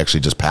couldn't. They actually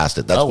just passed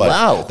it. That's Oh, why,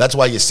 wow. That's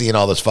why you're seeing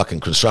all this fucking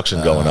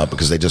construction going up,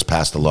 because they just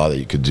passed a law that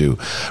you could do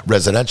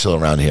residential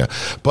around here.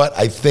 But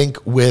I think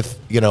with,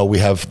 we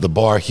have the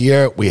bar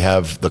here, we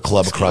have the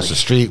club across the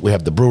street, we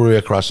have the brewery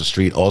across the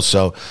street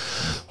also.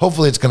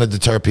 Hopefully it's going to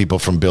deter people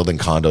from building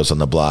condos on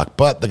the block.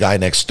 But the guy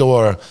next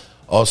door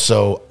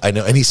also, I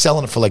know, and he's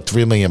selling it for like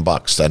 $3 million,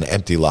 an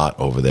empty lot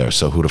over there.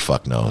 So who the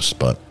fuck knows?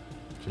 But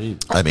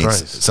I mean,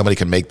 Christ. somebody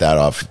can make that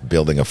off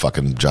building a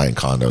fucking giant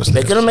condos.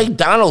 They're gonna make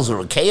McDonald's or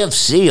a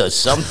KFC or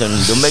something.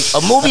 They'll make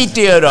a movie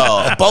theater,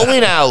 a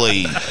bowling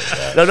alley.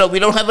 No, we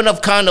don't have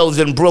enough condos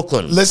in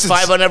Brooklyn. Listen,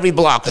 5 on every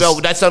block. No,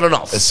 that's not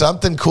enough.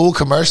 Something cool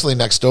commercially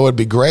next door would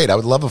be great. I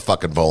would love a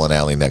fucking bowling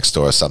alley next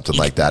door or something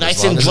like that. Nice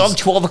As long and as drunk,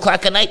 it's- 12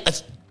 o'clock at night.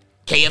 That's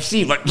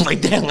KFC right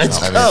there. Let's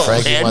I mean, go,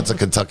 Frankie man. wants a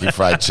Kentucky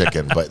Fried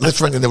Chicken, but let's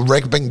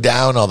bring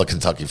down all the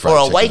Kentucky Fried Or a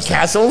Chickens White now.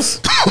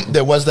 Castles.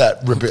 There was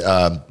that,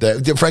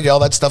 Frankie, all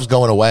that stuff's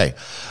going away.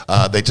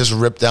 They just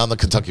ripped down the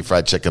Kentucky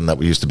Fried Chicken that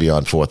we used to be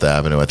on 4th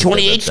Avenue. I think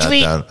they 28th ripped that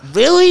Street? down.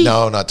 Really?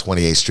 No, not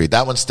 28th Street.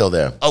 That one's still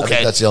there. I think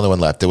Okay. that's the only one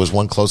left. There was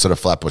one closer to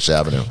Flatbush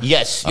Avenue.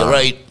 Yes, you're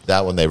right.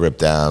 That one they ripped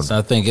down. So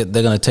I think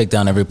they're going to take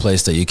down every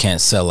place that you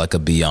can't sell like a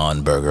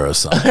Beyond Burger or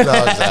something. No,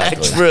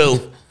 exactly.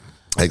 True.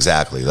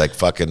 Exactly. Like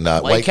fucking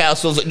White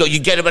Castles. No, you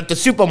get them at the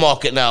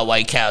supermarket now,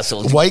 White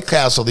Castles. White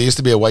Castle. There used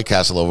to be a White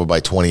Castle over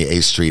by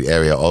 28th Street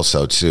area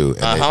also too.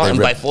 And And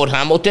by Fort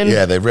Hamilton?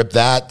 Yeah, they ripped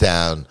that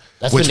down,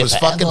 That's which been was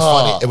there fucking forever.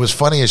 funny. It was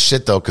funny as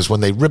shit though, because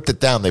when they ripped it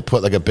down, they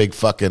put like a big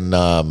fucking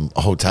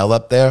hotel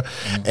up there,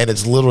 and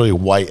it's literally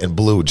white and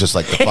blue, just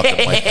like the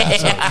fucking White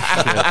Castle.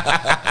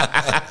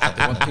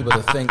 I want people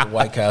to think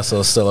White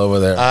Castle is still over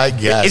there. I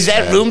guess. Is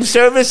that man. room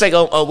service? Like,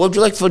 what would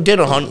you like for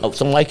dinner, hon? Oh,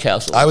 some White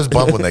Castle. I was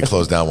bummed when they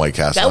closed down White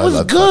Castle. That I was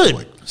loved good. fucking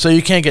White- So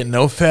you can't get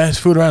no fast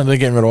food around? They're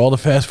getting rid of all the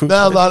fast food?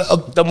 No, a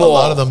places? a mall.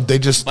 lot of them. They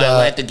just. By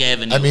Atlantic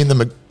Avenue. I mean,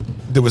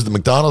 there was the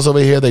McDonald's over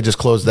here. They just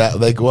closed that.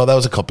 That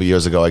was a couple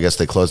years ago. I guess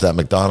they closed that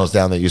McDonald's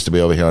down that used to be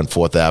over here on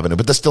 4th Avenue.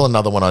 But there's still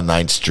another one on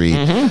 9th Street.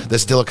 Mm-hmm.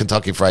 There's still a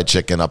Kentucky Fried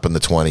Chicken up in the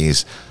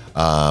 20s.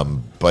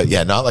 But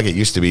yeah, not like it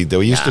used to be.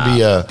 There used to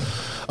be a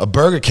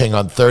Burger King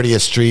on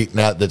 30th Street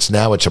now that's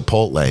now a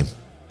Chipotle.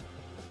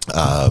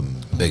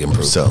 Big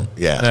improvement. So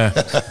yeah,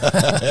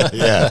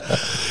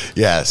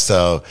 yeah.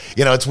 So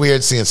it's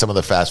weird seeing some of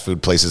the fast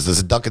food places. There's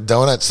a Dunkin'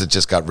 Donuts that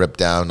just got ripped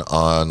down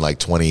on like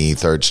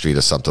 23rd Street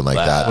or something like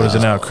that. What is it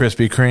now?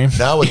 Krispy Kreme?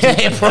 Now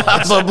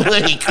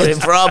it's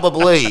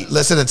Probably.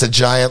 listen. It's a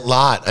giant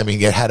lot. I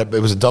mean,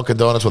 it was a Dunkin'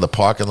 Donuts with a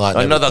parking lot.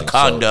 And Another everything. So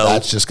condo.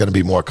 that's just going to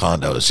be more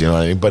condos. You know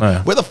what I mean? But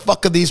Yeah. where the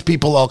fuck are these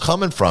people all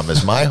coming from?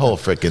 Is my whole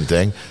freaking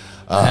thing.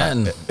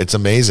 Man. It's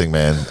amazing,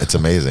 man. It's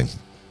amazing.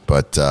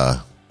 But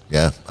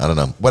yeah, I don't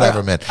know.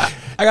 Whatever, man.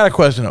 I got a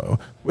question.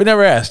 We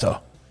never asked, though.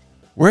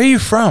 Where are you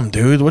from,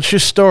 dude? What's your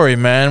story,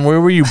 man?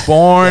 Where were you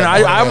born? Yeah,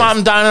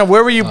 I'm dying to know.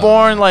 Where were you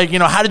born? Like,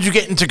 how did you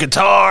get into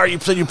guitar? You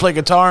said you play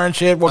guitar and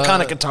shit. What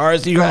kind of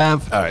guitars do you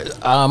have? All right.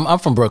 I'm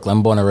from Brooklyn.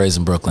 I'm born and raised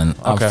in Brooklyn.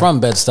 I'm Okay. from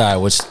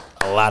Bed-Stuy, which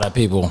a lot of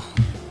people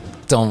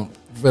don't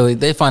really,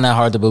 they find that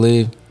hard to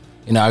believe.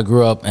 I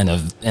grew up in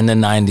the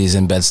 90s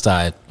in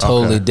Bed-Stuy.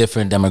 Totally Okay.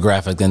 different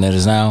demographic than it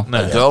is now.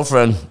 My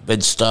girlfriend,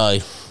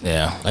 Bed-Stuy.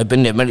 Yeah. I've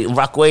been there many.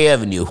 Rockaway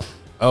Avenue.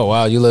 Oh,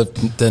 wow. You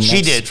lived the She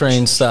next did.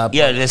 train stop.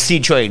 Yeah, the C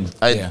train.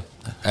 Yeah.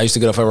 I used to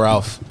get off at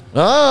Ralph.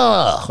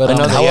 But I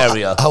know the How,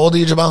 area. how old are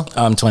you, Jamal?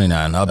 I'm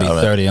 29. I'll be All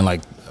right. 30 in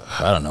like,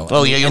 I don't know.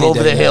 Oh, yeah, you're any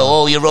over day. the hill.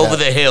 Oh, you're over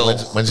the hill.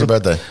 When's your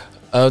birthday?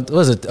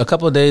 Was it a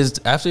couple of days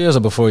after yours or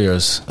before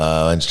yours?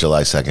 It's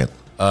July 2nd.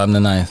 The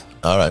 9th.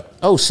 All right.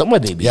 Oh, summer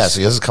babies. Yeah,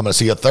 so yours is coming up.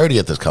 So your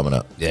 30th is coming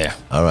up. Yeah.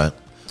 All right.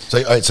 So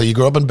all right, so you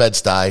grew up in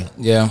Bed-Stuy.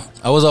 Yeah,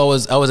 I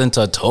was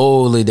into a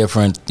totally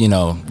different,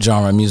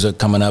 genre of music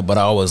coming up, but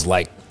I always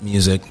liked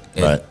music.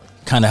 It Right.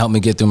 kind of helped me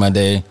get through my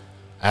day.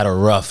 I had a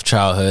rough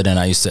childhood, and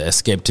I used to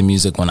escape to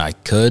music when I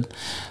could.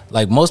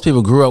 Like most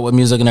people grew up with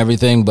music and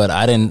everything, but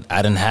I didn't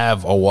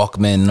have a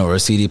Walkman or a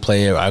CD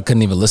player. I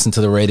couldn't even listen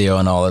to the radio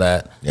and all of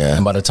that. Yeah.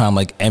 And by the time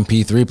like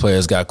MP3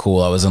 players got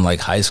cool, I was in like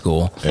high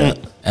school. Yeah.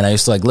 And I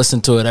used to like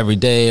listen to it every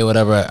day or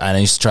whatever. And I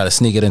used to try to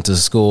sneak it into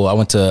school. I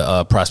went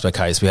to Prospect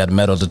Heights. We had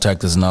metal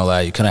detectors and all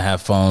that. You couldn't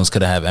have phones,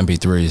 couldn't have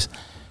MP3s.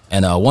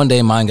 And one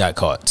day mine got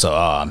caught. So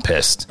I'm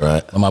pissed.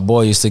 Right. But my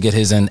boy used to get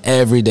his in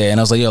every day. And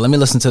I was like, yo, let me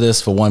listen to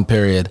this for one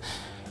period.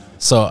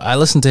 So I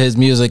listened to his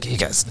music. He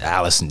got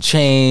Alice in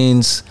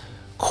Chains,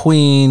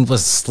 Queen,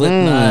 was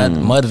Slipknot,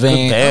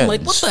 Mudvayne. good I'm like,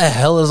 bands. what the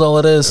hell is all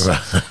of this? And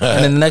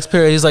then the next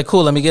period, he's like,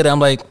 cool, let me get it. I'm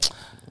like,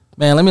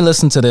 man, let me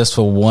listen to this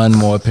for one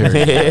more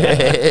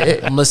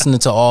period. I'm listening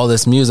to all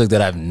this music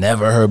that I've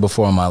never heard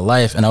before in my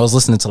life. And I was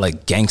listening to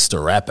like gangster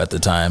rap at the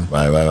time.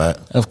 Right.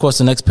 And of course,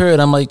 the next period,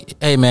 I'm like,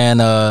 hey, man,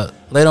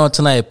 later on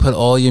tonight, put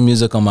all your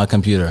music on my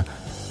computer.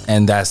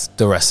 And that's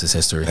the rest is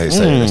history. Hey,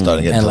 so you're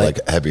starting to get And into like-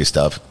 like heavy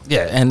stuff.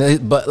 Yeah,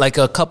 but like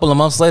a couple of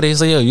months later,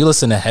 he's like, yo, you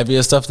listen to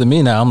heavier stuff than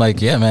me now. I'm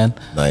like, yeah, man.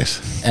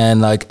 Nice.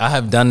 And like I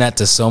have done that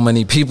to so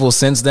many people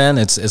since then.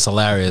 It's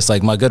hilarious.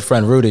 Like my good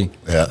friend Rudy.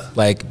 Yeah.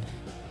 Like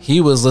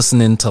he was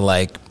listening to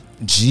like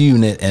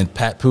G-Unit and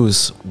Pat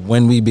Poose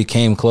when we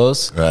became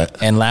close. Right.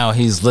 And now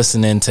he's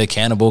listening to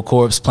Cannibal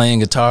Corpse, playing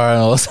guitar and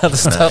all this other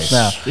stuff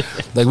now.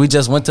 Like, we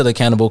just went to the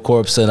Cannibal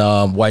Corpse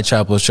and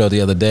Whitechapel show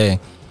the other day.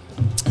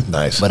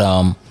 Nice. But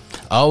I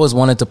always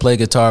wanted to play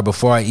guitar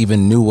before I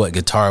even knew what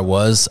guitar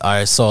was.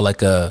 I saw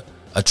like a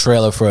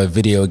trailer for a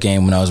video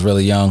game when I was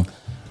really young.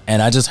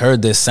 And I just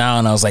heard this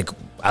sound. I was like,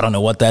 I don't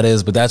know what that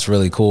is, but that's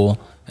really cool.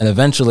 And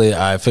eventually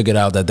I figured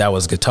out that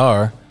was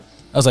guitar.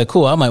 I was like,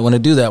 cool, I might want to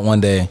do that one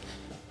day.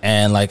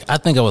 And like, I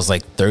think I was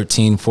like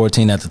 13,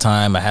 14 at the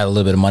time. I had a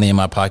little bit of money in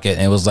my pocket,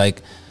 and it was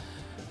like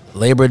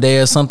Labor Day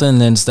or something,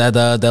 and it's that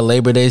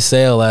Labor Day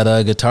sale at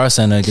a Guitar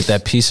Center. Get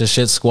that piece of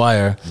shit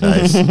Squire,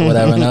 Nice.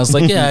 whatever. And I was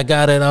like, yeah, I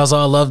got it. I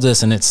love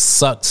this, and it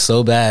sucked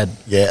so bad.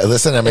 Yeah,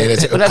 listen, I mean,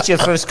 Well, that's your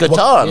first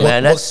guitar,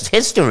 man. That's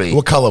history.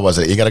 What color was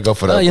it? You got to go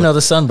for that. The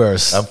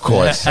Sunburst. Of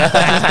course.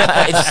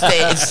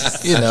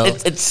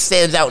 It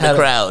stands out in the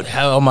crowd.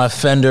 Had all my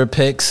Fender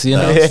picks,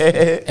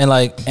 and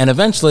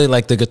eventually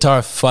like the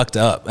guitar fucked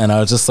up, and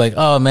I was just like,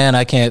 oh man,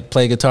 I can't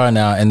play guitar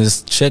now. And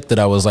this chick that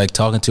I was like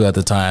talking to at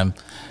the time,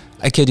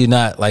 I kid you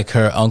not, like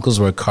her uncles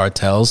were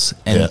cartels,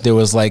 and there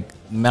was like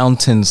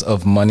mountains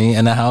of money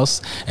in the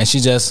house, and she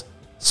just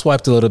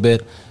swiped a little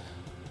bit,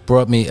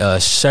 brought me a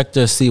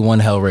Schecter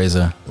C1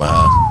 Hellraiser.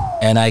 Wow.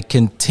 And I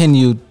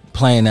continued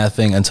playing that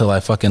thing until I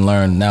fucking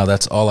learned. Now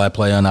that's all I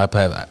play on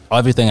iPad.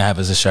 Everything I have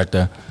is a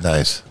Schecter.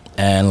 Nice.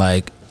 And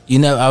like,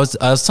 I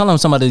was telling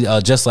somebody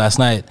just last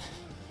night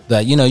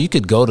that, you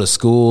could go to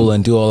school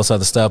and do all this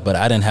other stuff, but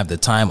I didn't have the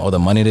time or the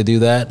money to do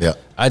that. Yeah.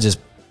 I just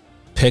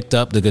picked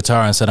up the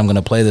guitar and said, I'm going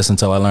to play this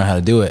until I learn how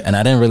to do it. And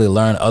I didn't really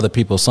learn other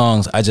people's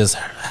songs. I just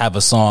have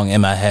a song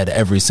in my head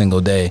every single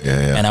day.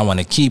 Yeah. And I want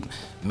to keep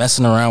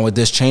messing around with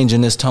this,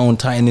 changing this tone,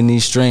 tightening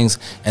these strings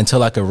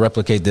until I could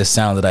replicate this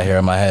sound that I hear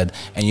in my head.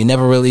 And you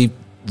never really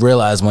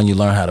realize when you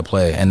learn how to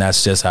play. And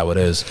that's just how it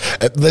is.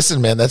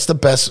 Listen, man, that's the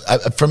best.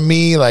 For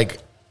me, like,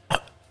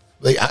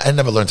 I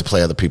never learned to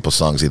play other people's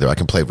songs either. I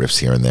can play riffs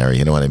here and there,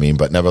 you know what I mean?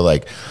 But never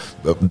like,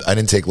 I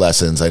didn't take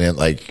lessons. I didn't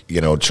like,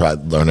 try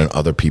learning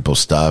other people's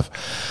stuff.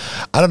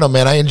 I don't know,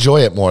 man. I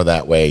enjoy it more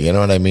that way. You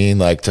know what I mean?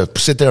 Like to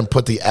sit there and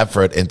put the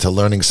effort into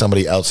learning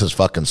somebody else's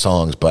fucking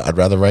songs, but I'd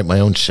rather write my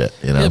own shit,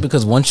 Yeah,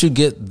 because once you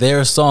get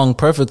their song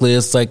perfectly,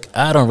 it's like,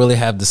 I don't really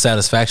have the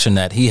satisfaction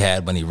that he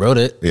had when he wrote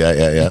it.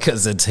 Yeah.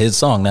 Because it's his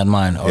song, not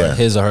mine, or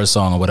his or her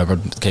song, or whatever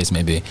the case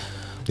may be.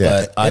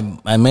 Yeah.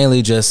 But I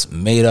mainly just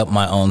made up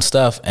my own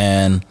stuff,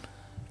 and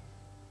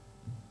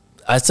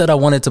I said I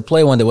wanted to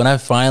play one day. When I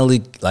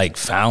finally like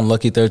found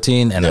Lucky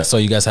 13 and I saw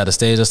you guys had a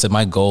stage, I said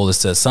my goal is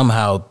to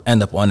somehow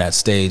end up on that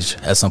stage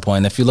at some point.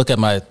 And if you look at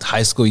my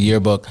high school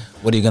yearbook,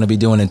 what are you going to be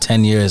doing in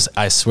 10 years?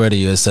 I swear to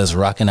you, it says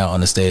rocking out on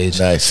the stage.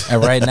 Nice.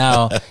 And right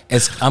now,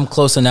 I'm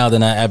closer now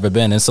than I ever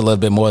been. It's a little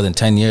bit more than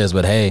 10 years,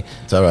 but hey.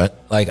 It's all right.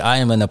 Like, I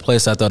am in a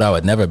place I thought I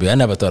would never be. I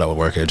never thought I would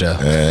work here,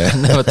 Jeff. I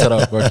never thought I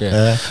would work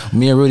here.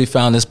 Me and Rudy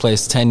found this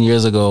place 10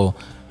 years ago,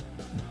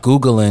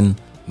 Googling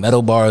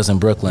metal bars in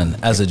Brooklyn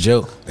as a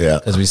joke. Yeah.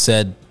 Because we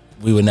said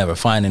we would never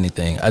find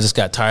anything. I just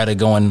got tired of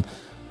going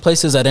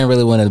places I didn't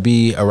really want to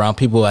be, around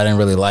people I didn't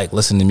really like,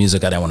 listening to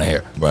music I didn't want to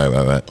hear.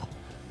 Right.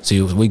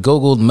 So we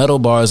Googled metal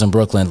bars in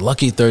Brooklyn,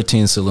 Lucky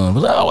 13 Saloon.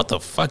 We're like, oh, what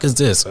the fuck is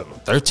this?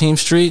 13th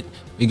Street?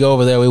 We go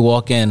over there, we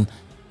walk in,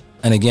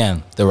 and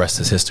again, the rest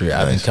is history.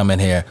 I've been coming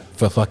here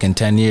for fucking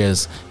 10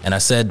 years, and I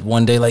said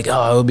one day, like,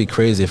 oh, it would be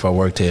crazy if I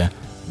worked here.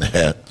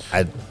 Yeah.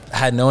 I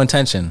had no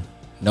intention.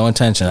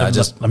 Let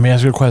me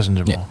ask you a question,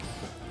 Jamal. Yeah.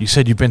 You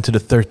said you've been to the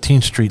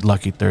 13th Street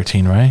Lucky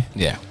 13, right?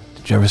 Yeah.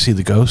 Did you ever see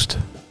the ghost?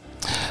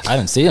 I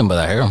didn't see him, but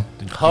I hear him.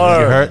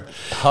 Hard.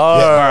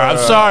 I'm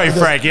sorry,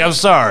 Frankie. I'm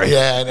sorry.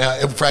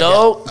 Yeah, Frankie,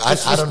 Don't I don't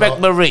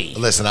disrespect know. Marie.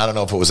 Listen, I don't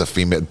know if it was a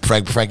female.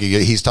 Frankie,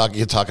 you're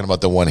talking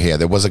about the one here.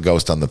 There was a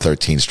ghost on the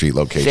 13th Street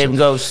location. Same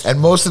ghost. And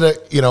most of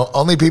the,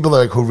 only people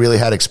like who really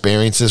had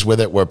experiences with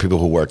it were people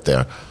who worked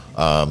there.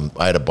 I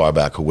had a bar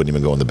back who wouldn't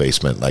even go in the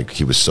basement. Like,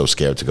 he was so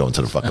scared to go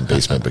into the fucking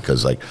basement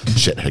because like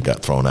shit had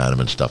got thrown at him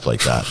and stuff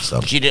like that.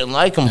 So She didn't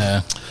like him.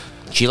 Yeah.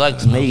 She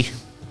liked me.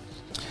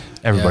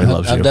 Everybody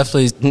loves you. I've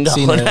definitely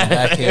seen him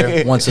back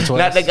here once or twice.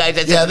 Not the guys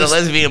that Yeah, said the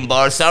lesbian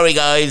bar. Sorry,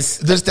 guys.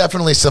 there's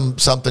definitely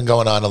something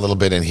going on a little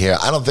bit in here.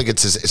 I don't think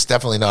it's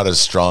definitely not as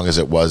strong as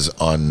it was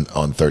on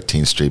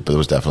 13th Street, but there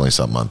was definitely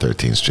something on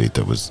 13th Street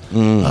that was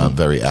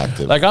very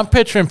active. Like, I'm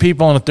picturing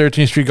people on the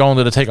 13th Street going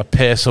to take a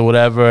piss or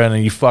whatever, and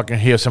then you fucking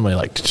hear somebody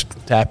like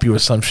tap you or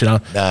some shit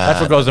on.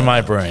 That's what goes in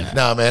my brain.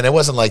 No, man, it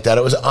wasn't like that.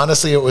 It was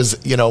honestly,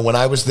 when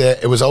I was there,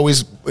 it was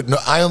always.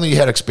 I only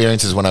had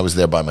experiences when I was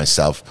there by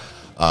myself.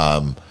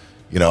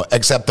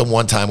 Except the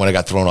one time when I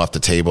got thrown off the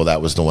table,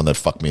 that was the one that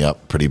fucked me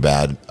up pretty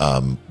bad.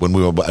 When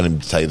we were, I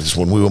didn't tell you this,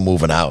 when we were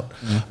moving out,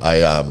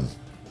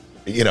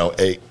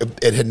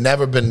 it had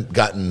never been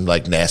gotten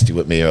like nasty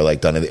with me or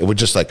like done it. It would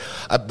just like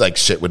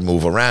shit would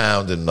move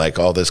around and like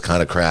all this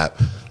kind of crap.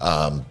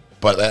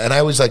 And I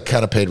always like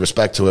kind of paid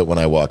respect to it when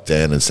I walked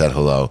in and said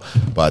hello.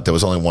 But there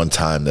was only one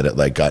time that it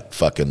like got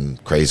fucking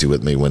crazy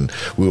with me when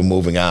we were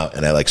moving out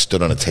and I like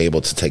stood on a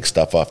table to take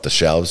stuff off the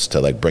shelves to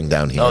like bring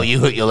down here. Oh,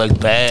 you hurt your leg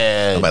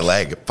bad. And my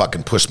leg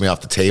fucking pushed me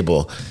off the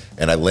table.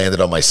 and I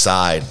landed on my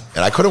side,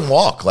 and I couldn't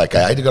walk. Like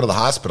I had to go to the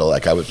hospital.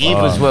 Like I was. He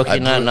was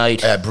working that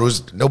night. I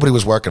bruised. Nobody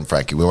was working,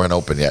 Frankie. We weren't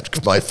open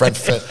yet. My friend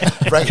Frank.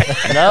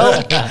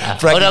 No.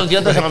 Frankie, Oh, that was the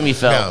other time you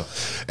fell. No.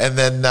 And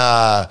then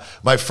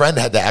my friend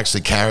had to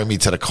actually carry me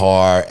to the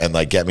car and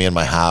like get me in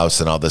my house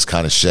and all this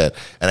kind of shit.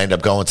 And I ended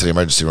up going to the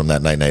emergency room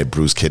that night, and I had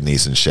bruised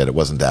kidneys and shit. It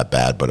wasn't that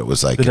bad, but it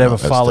was like. Did they ever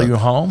follow you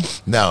home?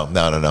 No. It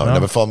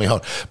never followed me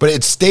home. But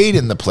it stayed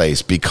in the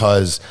place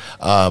because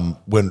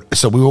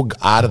we were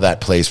out of that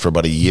place for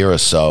about a year or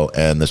so,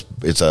 and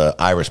it's a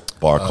Irish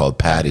bar called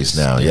Patty's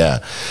now,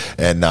 yeah.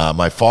 And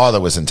my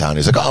father was in town.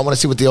 He's like, I want to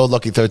see what the old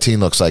Lucky 13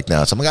 looks like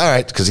now. So I'm like, all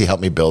right, because he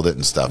helped me build it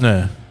and stuff.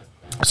 Yeah.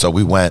 So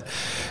we went,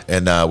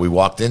 and we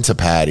walked into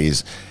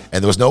Patty's,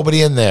 and there was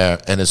nobody in there.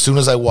 And as soon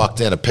as I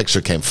walked in, a picture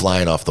came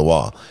flying off the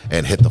wall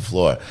and hit the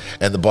floor.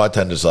 And the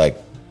bartender's like,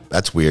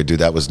 that's weird,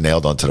 dude. That was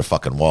nailed onto the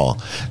fucking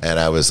wall. And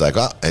I was like,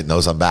 oh, it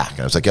knows I'm back.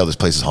 And I was like, yo, this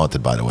place is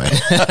haunted, by the way.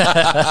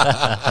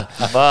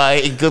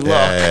 Bye. Good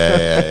luck.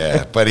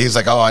 Yeah. But he's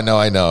like, oh, I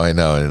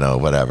know,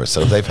 whatever.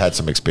 So they've had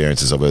some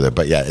experiences over there.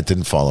 But yeah, it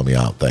didn't follow me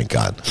out, thank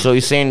God. So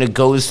you're saying the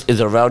ghost is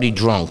a rowdy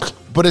drunk?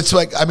 But it's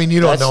like, I mean, you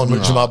don't know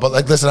Jamal, but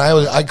like, listen,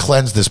 I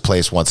cleanse this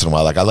place once in a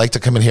while. Like, I like to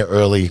come in here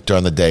early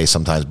during the day,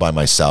 sometimes by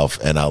myself,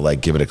 and I'll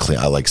like give it a clean,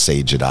 I like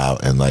sage it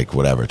out and like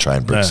whatever, try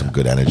and bring some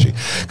good energy.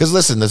 Because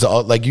listen, there's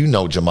like,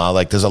 Jamal,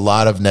 like there's a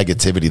lot of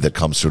negativity that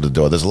comes through the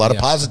door. There's a lot of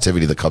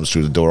positivity that comes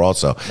through the door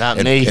also. Not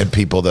me. And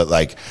people that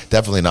like,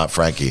 definitely not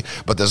Frankie,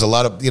 but there's a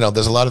lot of,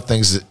 there's a lot of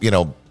things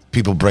that,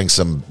 people bring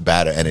some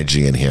bad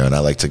energy in here, and I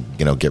like to,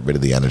 get rid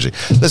of the energy.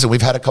 Listen,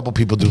 we've had a couple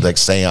people do like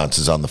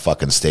seances on the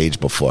fucking stage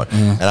before,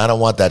 and I don't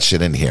want that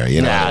shit in here.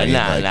 You know what I mean?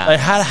 Like,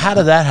 how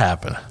did that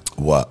happen?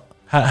 What?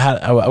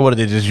 What did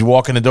they just? You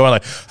walk in the door and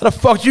like, how the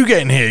fuck you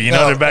get in here?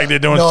 They're back there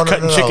doing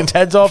cutting chickens'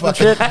 heads off and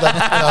shit. No.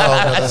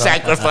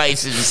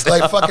 Sacrifices.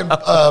 Like fucking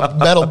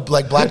metal,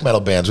 like black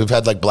metal bands. We've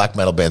had like black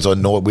metal bands. Or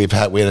we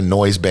had a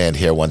noise band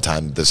here one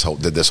time.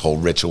 Did this whole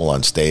ritual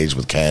on stage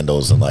with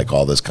candles and like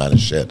all this kind of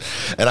shit.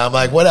 And I'm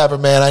like, whatever,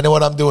 man. I know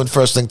what I'm doing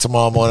first thing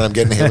tomorrow morning. I'm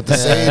getting here with the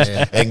sage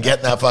and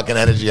getting that fucking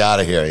energy out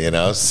of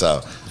here.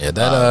 So yeah,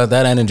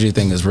 that energy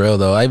thing is real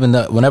though.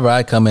 Whenever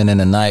I come in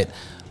the night.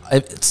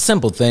 It's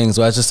simple things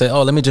where I just say,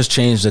 oh, let me just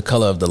change the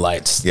color of the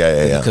lights.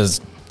 Yeah. Because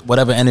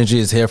whatever energy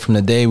is here from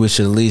the day, we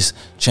should at least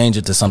change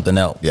it to something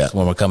else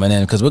when we're coming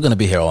in, because we're going to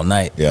be here all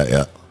night.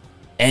 Yeah.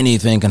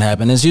 Anything can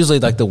happen. It's usually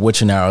like the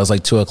witching hour. It's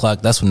like 2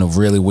 o'clock. That's when the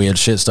really weird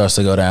shit starts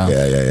to go down.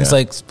 Yeah. It's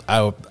like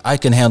I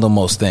can handle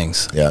most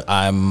things. Yeah.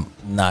 I'm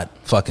not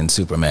fucking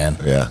Superman.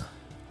 Yeah.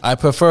 I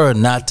prefer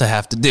not to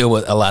have to deal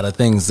with a lot of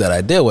things that I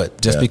deal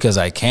with. Just because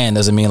I can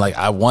doesn't mean like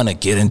I want to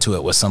get into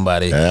it with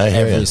somebody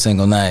every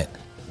single night.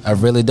 I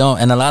really don't.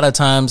 And a lot of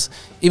times,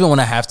 even when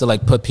I have to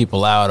like put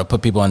people out or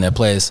put people in their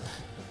place,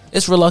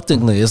 it's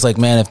reluctantly. It's like,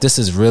 man, if this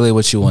is really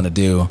what you want to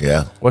do.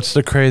 Yeah. What's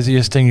the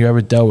craziest thing you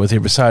ever dealt with here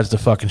besides the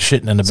fucking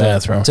shitting in the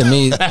bathroom? To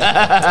me,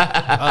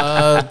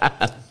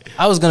 I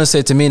was going to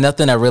say, to me,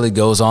 nothing that really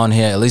goes on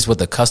here, at least with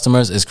the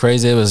customers, is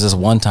crazy. It was just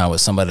one time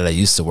with somebody that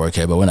used to work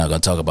here, but we're not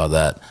going to talk about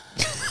that.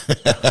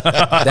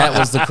 That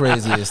was the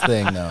craziest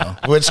thing, though.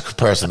 Which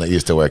person that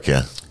used to work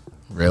here?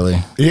 Really?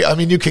 Yeah, I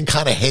mean, you can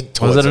kind of hint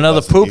towards. Was it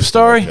another poop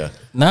story?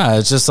 Nah,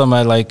 it's just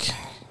somebody like,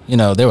 they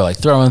were like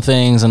throwing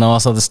things and all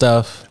this other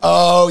stuff.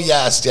 Oh,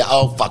 yes. Yeah.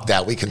 Oh, fuck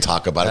that. We can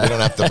talk about it. We don't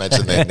have to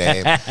mention their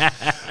name.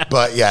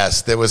 But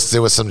yes, there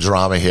was some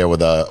drama here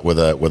with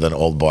an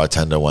old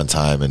bartender one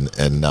time,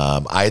 and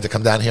I had to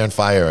come down here and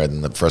fire her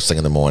the first thing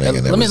in the morning.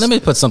 And let me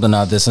put something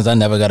out there, since I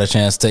never got a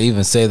chance to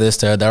even say this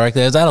to her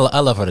directly. I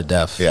love her to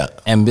death. Yeah.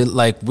 And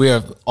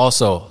we're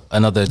also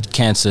another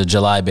Cancer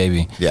July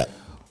baby. Yeah.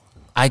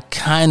 I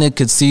kind of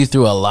could see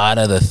through a lot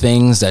of the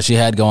things that she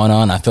had going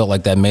on. I felt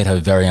like that made her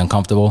very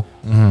uncomfortable.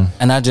 Mm-hmm.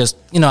 And I just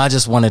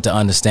wanted to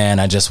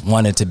understand. I just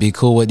wanted to be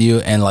cool with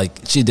you. And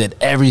like, she did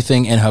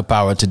everything in her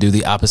power to do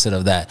the opposite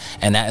of that.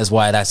 And that is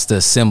why that's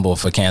the symbol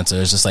for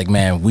Cancer. It's just like,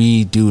 man,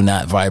 we do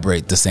not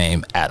vibrate the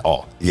same at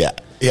all. Yeah.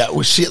 Yeah, well,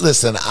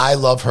 listen, I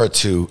love her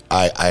too.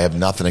 I have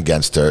nothing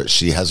against her.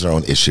 She has her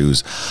own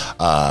issues.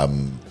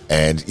 And,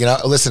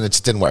 listen, it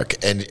just didn't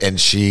work. And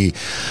she...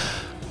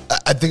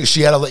 I think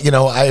she had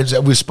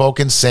we've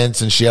spoken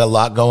since, and she had a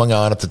lot going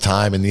on at the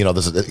time, and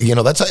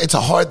it's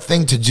a hard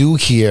thing to do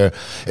here,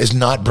 is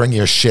not bring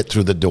your shit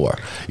through the door.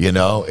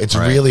 It's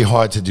really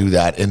hard to do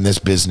that in this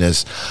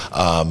business.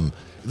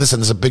 Listen,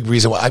 there's a big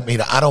reason why. I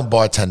mean, I don't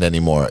bartend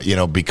anymore,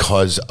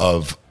 because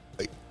of.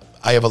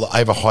 I have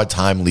a hard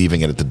time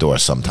leaving it at the door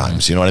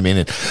sometimes. You know what I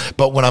mean?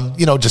 But when I'm,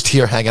 just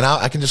here hanging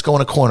out, I can just go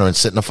in a corner and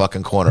sit in a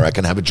fucking corner. I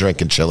can have a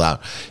drink and chill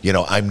out.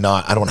 I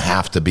don't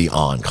have to be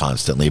on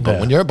constantly. But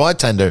when you're a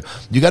bartender,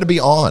 you got to be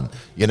on,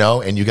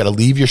 and you got to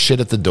leave your shit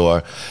at the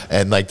door.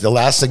 And like, the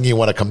last thing you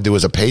want to come do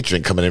as a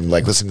patron, coming in,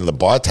 like, listening to the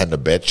bartender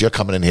bitch, you're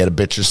coming in here to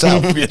bitch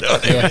yourself. You know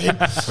what I mean?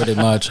 Pretty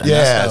much. And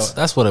yeah.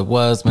 That's what it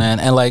was, man.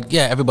 And like,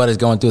 yeah, everybody's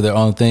going through their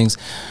own things.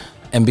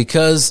 And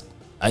because,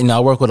 I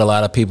work with a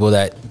lot of people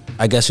that,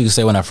 I guess you could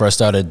say when I first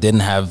started,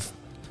 didn't have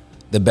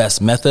the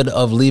best method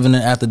of leaving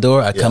it at the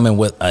door. I come in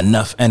with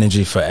enough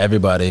energy for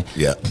everybody.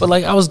 Yeah. But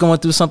like I was going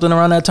through something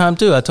around that time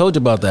too. I told you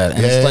about that.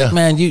 And it's like,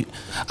 man,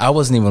 I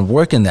wasn't even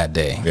working that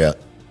day. Yeah.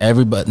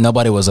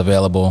 Nobody was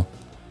available.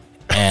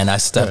 And I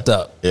stepped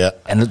up. Yeah.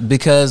 And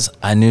because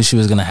I knew she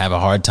was going to have a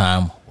hard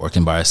time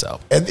working by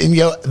herself. And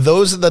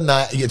those are the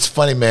nights. It's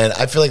funny, man.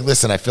 I feel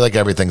like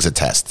everything's a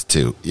test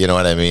too. You know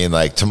what I mean?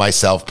 Like to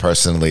myself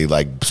personally,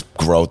 like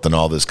growth and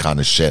all this kind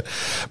of shit.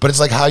 But it's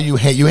like how you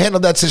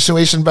handled that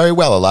situation very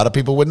well. A lot of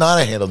people would not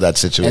have handled that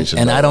situation.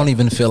 And I don't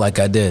even feel like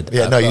I did.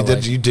 Yeah, you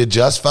did. You did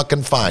just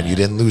fucking fine. You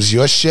didn't lose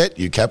your shit.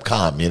 You kept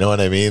calm. You know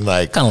what I mean?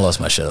 Like kind of lost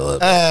my shit a little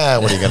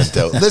bit. What are you gonna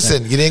do?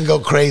 Listen, you didn't go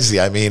crazy.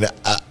 I mean,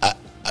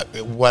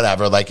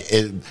 whatever. Like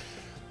it.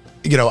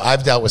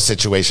 I've dealt with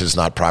situations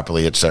not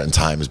properly at certain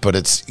times, but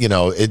it's,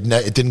 it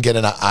didn't get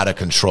out of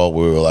control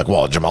where we were like,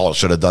 well, Jamal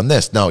should have done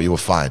this. No, you were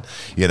fine,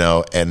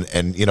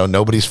 and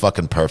nobody's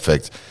fucking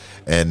perfect.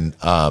 And,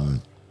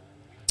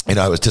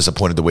 I was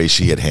disappointed the way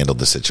she had handled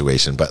the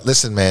situation. But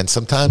listen, man,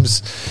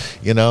 sometimes,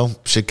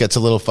 shit gets a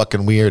little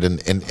fucking weird.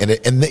 And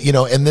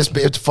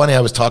it's funny. I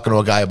was talking to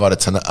a guy about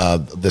it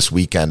this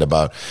weekend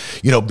about,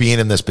 being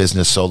in this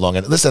business so long.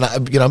 And listen,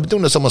 I've been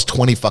doing this almost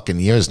 20 fucking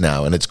years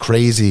now. And it's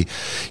crazy.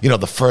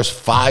 The first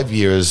 5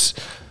 years,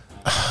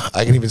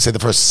 I can even say the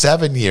first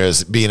 7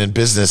 years being in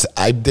business,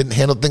 I didn't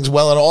handle things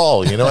well at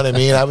all. You know what I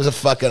mean? I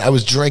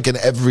was drinking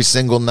every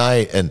single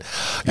night, and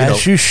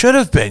as you should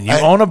have been. You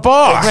own a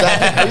bar.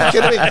 Exactly. Are you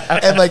kidding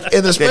me?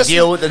 And especially to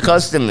deal with the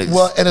customers.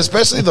 Well, and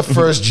especially the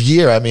first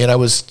year. I mean, I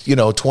was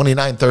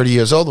 29, 30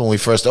 years old when we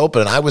first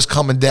opened, and I was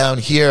coming down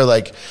here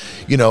like,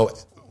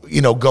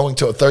 going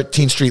to a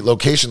 13th Street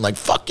location, like,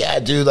 fuck yeah,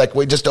 dude. Like,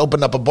 we just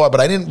opened up a bar. But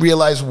I didn't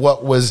realize I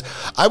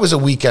was a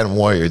weekend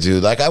warrior,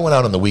 dude. Like, I went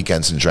out on the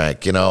weekends and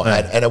drank, and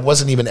it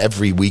wasn't even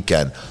every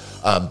weekend.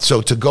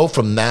 So to go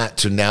from that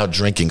to now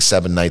drinking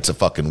 7 nights a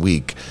fucking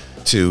week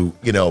to,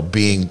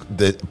 being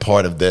the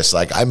part of this,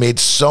 like, I made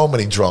so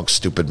many drunk,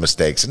 stupid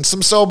mistakes and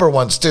some sober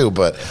ones too,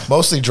 but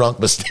mostly drunk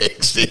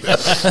mistakes. It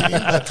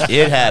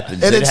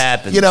happens. And it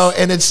happens.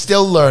 And it's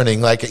still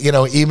learning. Like,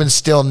 even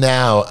still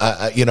now,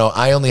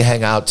 I only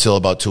hang out till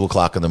about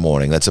 2:00 in the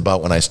morning. That's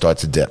about when I start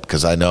to dip.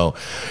 Cause I know,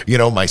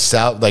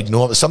 myself, like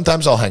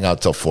sometimes I'll hang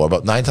out till 4,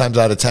 but 9 times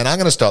out of 10, I'm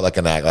going to start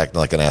acting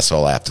like an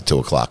asshole after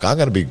 2:00. I'm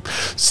going to be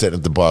sitting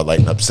at the bar,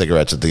 lighting up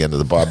cigarettes at the end of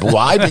the bar. But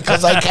why?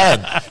 Because I can.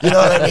 You know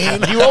what I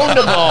mean? You own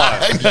the bar.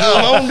 You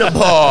own the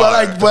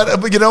bar.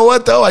 But you know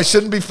what though? I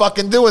shouldn't be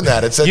fucking doing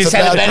that. You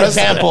set a better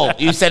example.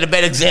 You set a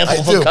better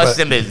example for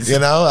customers.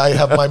 But, I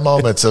have my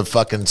moments of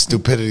fucking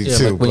stupidity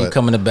too. Like when you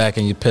come in the back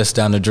and you piss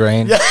down the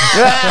drain. Yeah.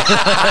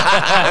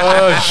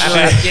 Oh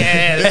shit!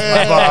 Yeah,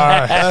 my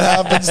bar.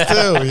 That happens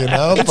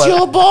too. It's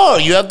your bar.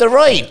 You have the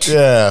right.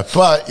 Yeah,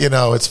 but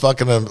it's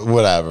fucking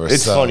whatever.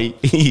 It's funny.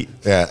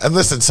 Yeah, and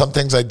listen, some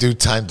things I do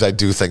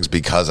things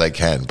because I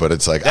can, but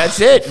it's like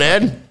that's it,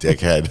 man.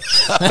 Dickhead.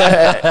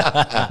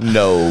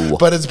 No,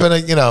 but it's been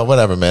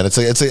whatever, man.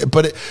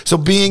 So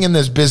being in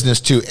this business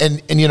too,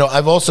 and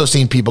I've also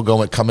seen people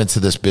come into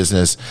this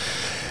business,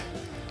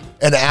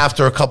 and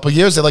after a couple of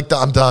years, they're like,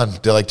 I'm done.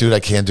 They're like, dude, I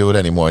can't do it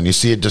anymore. And you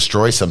see it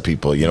destroy some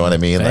people. You know what I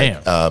mean?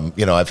 Damn.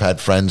 Like, I've had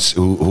friends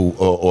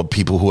or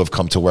people who have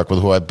come to work with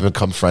who I've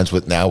become friends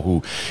with now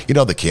who,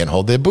 they can't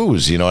hold their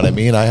booze. You know what I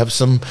mean? I have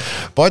some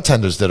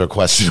bartenders that are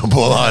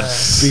questionable on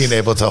being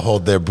able to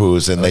hold their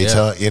booze, and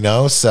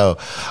so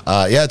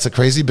it's a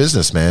crazy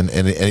business, man.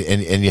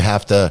 And you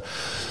have to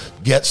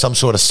get some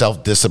sort of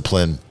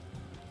self-discipline.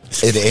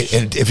 And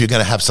if you're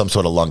going to have some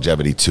sort of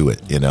longevity to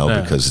it,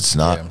 because it's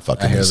not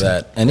fucking I hear easy.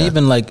 that. And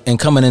even like in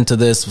coming into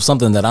this,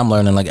 something that I'm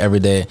learning like every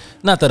day,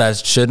 not that I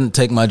shouldn't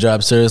take my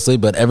job seriously,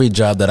 but every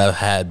job that I've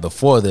had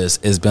before this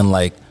has been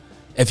like,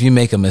 if you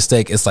make a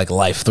mistake, it's like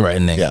life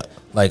threatening. Yeah.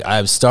 Like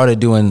I've started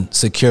doing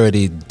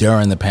security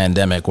during the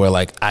pandemic where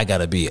like I got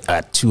to be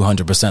at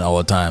 200% all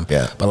the time.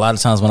 Yeah. But a lot of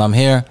times when I'm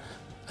here,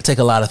 I take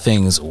a lot of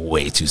things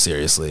way too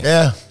seriously.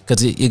 Yeah.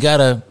 Because you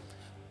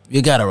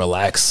gotta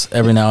relax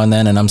every now and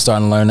then, and I'm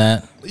starting to learn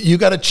that. You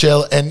got to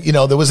chill. And,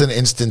 there was an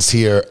instance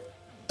here,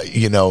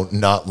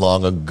 not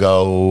long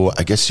ago.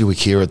 I guess you were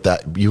here at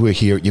that. You were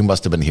here. You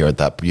must have been here at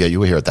that. Yeah,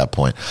 you were here at that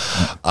point.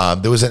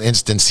 There was an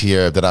instance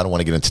here that I don't want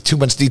to get into too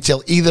much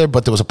detail either,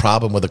 but there was a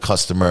problem with a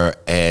customer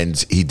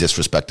and he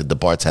disrespected the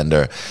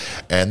bartender.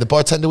 And the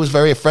bartender was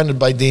very offended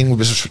by being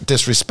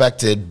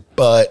disrespected,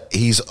 but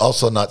he's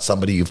also not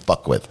somebody you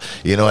fuck with.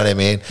 You know what I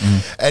mean?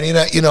 And,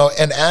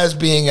 and as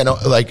being,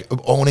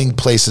 owning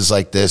places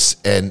like this,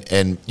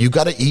 and you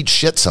got to eat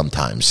shit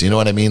sometimes. You know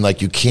what I mean?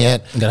 Like you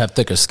can't. You gotta have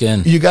thicker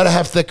skin. You got to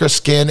have thicker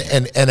skin,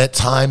 and at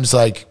times,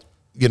 like,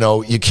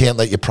 you can't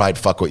let your pride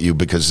fuck with you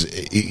because,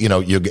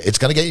 it's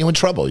going to get you in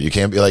trouble. You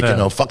can't be like,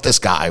 fuck this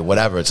guy,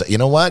 whatever. It's, you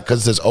know what?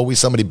 Because there's always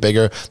somebody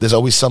bigger. There's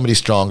always somebody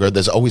stronger.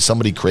 There's always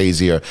somebody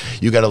crazier.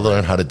 You got to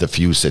learn how to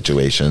diffuse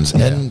situations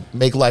and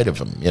make light of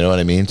them. You know what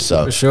I mean?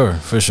 So For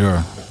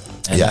sure.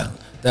 And yeah.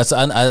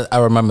 I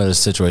remember the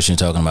situation you're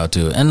talking about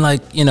too. And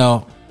like,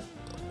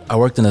 I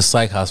worked in a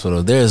psych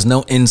hospital. There is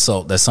no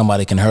insult that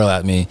somebody can hurl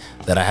at me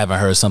that I haven't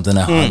heard something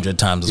 100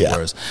 times as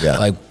worse. Yeah.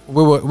 Like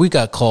we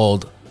got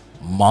called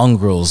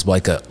mongrels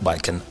by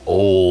an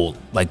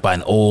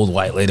old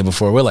white lady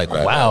before. We're like,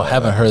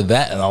 haven't heard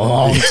that in a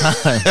long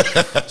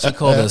time. She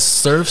called us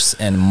serfs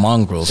and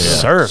mongrels.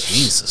 Serfs.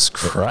 Jesus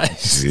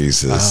Christ.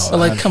 Jesus. But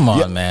like, come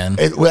on, man.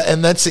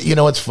 And that's,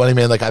 it's funny,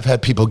 man. Like I've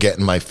had people get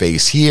in my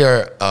face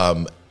here,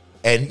 and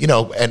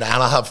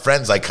I'll have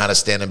friends like kind of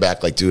standing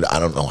back, like, dude, I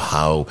don't know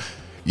how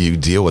you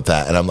deal with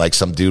that. And I'm like,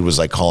 some dude was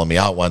like calling me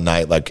out one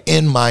night, like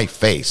in my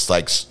face,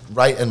 like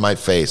right in my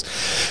face.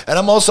 And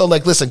I'm also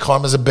like, listen,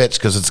 karma's a bitch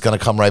because it's going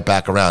to come right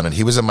back around. And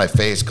he was in my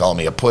face calling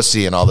me a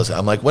pussy and all this.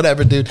 I'm like,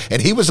 whatever, dude.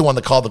 And he was the one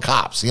that called the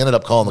cops. He ended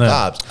up calling the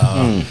cops.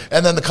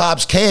 And then the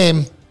cops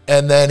came,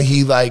 and then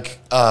he like,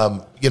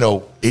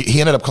 he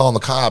ended up calling the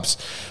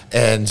cops,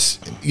 and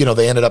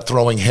they ended up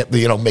throwing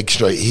him, make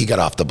sure he got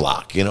off the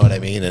block. You know what I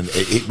mean? And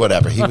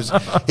whatever. He was a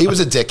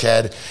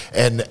dickhead.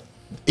 And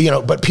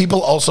but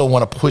people also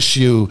want to push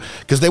you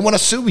because they want to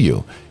sue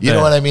you. You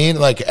know what I mean?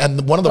 Like,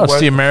 and one of the That's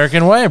the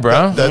American way,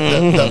 bro.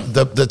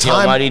 The time,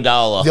 almighty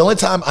dollar. The only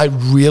time I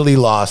really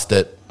lost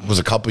it was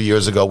a couple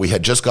years ago. We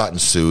had just gotten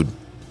sued.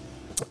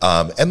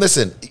 And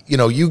listen,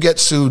 you get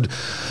sued,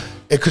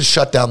 it could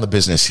shut down the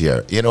business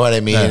here. You know what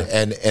I mean? Yeah.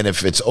 And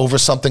if it's over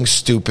something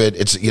stupid,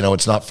 it's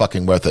it's not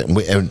fucking worth it.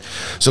 And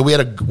so we had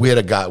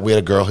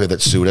a girl here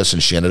that sued us,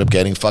 and she ended up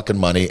getting fucking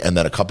money. And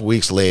then a couple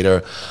weeks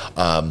later,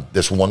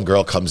 this one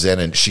girl comes in,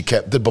 and she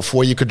kept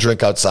before you could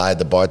drink outside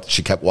the bar.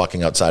 She kept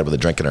walking outside with a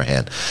drink in her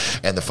hand,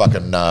 and the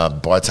fucking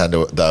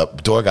bartender, the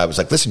door guy, was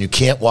like, "Listen, you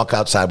can't walk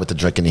outside with the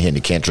drink in your hand.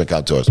 You can't drink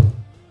outdoors."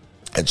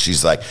 And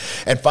she's like,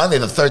 and finally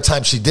the third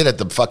time she did it,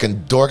 the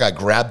fucking door guy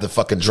grabbed the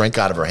fucking drink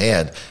out of her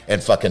hand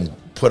and fucking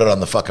put it on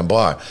the fucking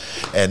bar.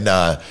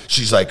 And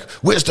she's like,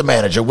 where's the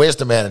manager? Where's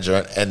the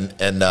manager? And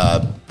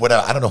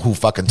whatever, I don't know who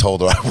fucking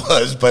told her I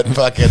was, but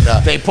fucking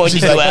they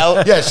pointed you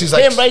out. Yeah, she's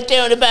like, him right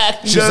there in the back.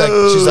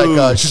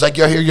 She's like,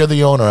 you're here, you're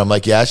the owner. I'm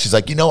like, yeah. She's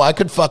like, I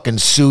could fucking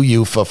sue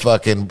you for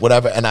fucking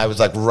whatever. And I was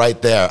like, right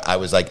there, I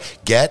was like,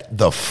 get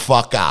the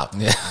fuck out.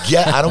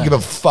 I don't give a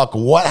fuck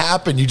what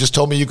happened. You just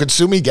told me you could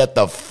sue me. Get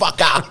the fuck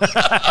out.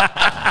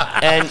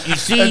 And you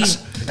see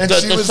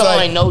the sign,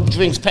 like, no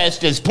drinks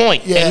past this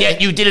point. Yeah, and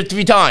yet you did it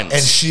 3 times.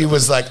 And she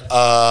was like,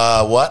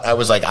 what? I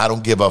was like, I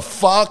don't give a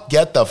fuck.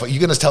 Get the fuck. You're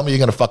going to tell me you're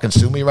going to fucking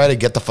sue me, right?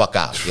 Get the fuck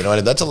out. You know what I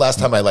mean? That's the last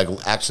time I like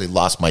actually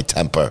lost my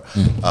temper,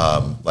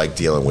 like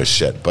dealing with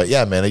shit. But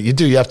yeah, man,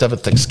 you have to have a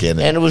thick skin.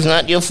 And it was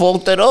not your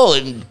fault at all.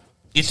 And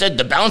you said,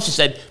 the bouncer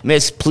said,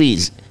 miss,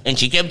 please. And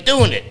she kept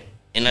doing it.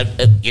 And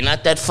you're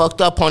not that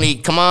fucked up, honey.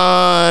 Come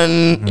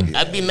on.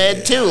 I'd be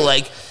mad too.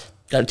 Like,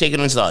 gotta take it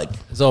inside.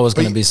 There's always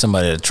going to be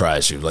somebody that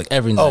tries you, like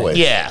every night. Always.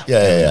 Yeah.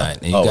 Every night.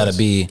 And you got to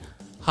be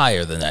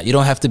higher than that. You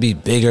don't have to be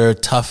bigger,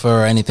 tougher,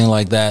 or anything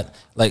like that.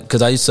 Like,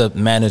 because I used to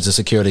manage a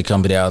security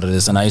company out of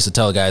this, and I used to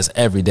tell guys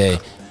every day,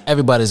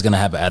 everybody's going to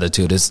have an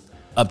attitude. It's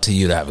up to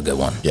you to have a good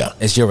one. Yeah.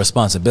 It's your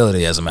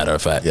responsibility, as a matter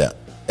of fact. Yeah.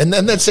 And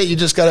then that's it. You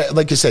just gotta,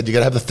 like you said, you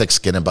gotta have the thick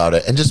skin about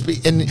it, and just be.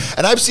 And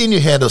I've seen you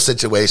handle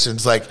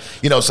situations like,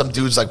 some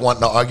dudes like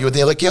wanting to argue with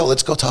you, like, yo,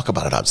 let's go talk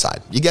about it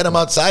outside. You get them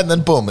outside, and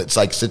then boom, it's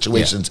like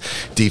situations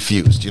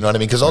defused. You know what I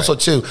mean? Because also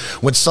too,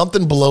 when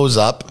something blows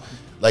up,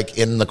 like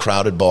in the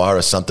crowded bar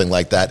or something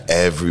like that,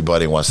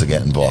 everybody wants to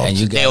get involved.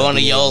 And they want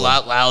to yell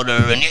out louder.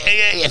 And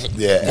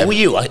who are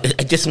you? I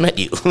just met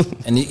you.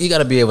 And you got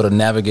to be able to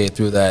navigate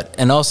through that.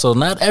 And also,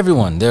 not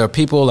everyone. There are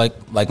people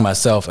like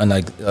myself and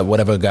like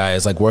whatever guy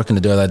is like working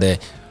the door that day.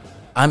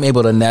 I'm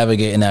able to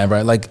navigate in that,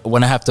 right? Like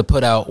when I have to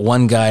put out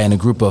one guy in a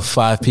group of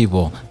 5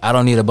 people, I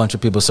don't need a bunch of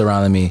people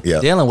surrounding me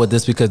dealing with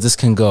this, because this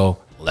can go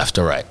left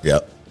or right.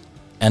 Yep.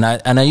 And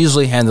I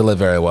usually handle it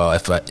very well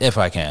if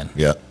I can.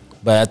 Yeah.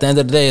 But at the end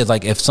of the day, it's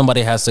like if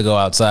somebody has to go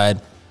outside,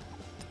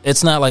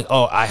 it's not like,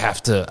 oh, I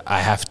have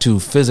to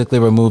physically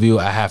remove you.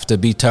 I have to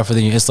be tougher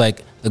than you. It's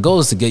like the goal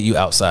is to get you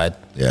outside.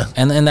 Yeah.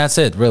 And that's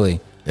it,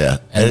 really. Yeah.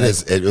 And it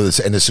is.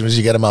 And as soon as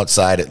you get them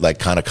outside, it like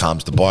kind of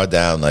calms the bar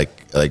down, like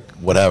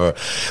whatever.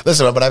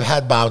 Listen, but I've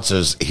had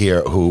bouncers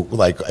here who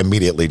like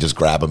immediately just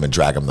grab them and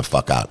drag them the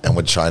fuck out, and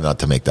would try not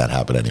to make that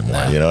happen anymore.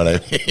 Nah. You know what I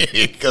mean?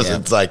 Because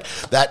it's like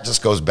that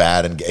just goes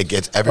bad, and it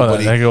gets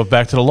everybody. Well, they go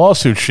back to the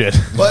lawsuit shit.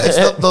 Well, it's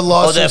the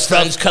lawsuit. All their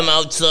friends come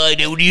outside.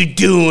 What are you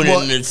doing?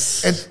 Well, and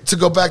to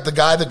go back, the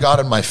guy that got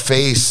in my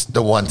face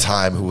the one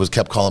time, who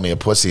kept calling me a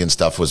pussy and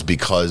stuff, was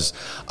because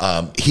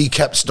he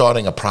kept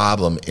starting a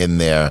problem in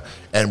there.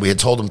 And we had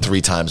told him 3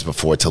 times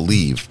before to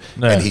leave,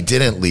 and he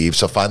didn't leave.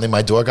 So finally,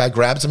 my door guy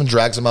grabs him and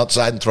drags him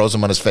outside and throws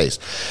him on his face.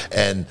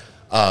 And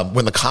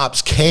when the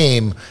cops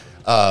came,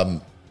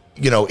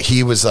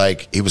 he was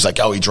like,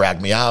 oh, he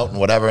dragged me out and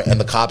whatever. And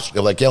the cops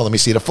were like, yo, let me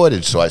see the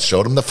footage. So I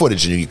showed him the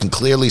footage, and you can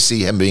clearly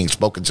see him being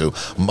spoken to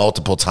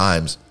multiple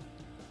times.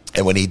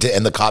 And when he did,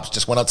 and the cops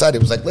just went outside, he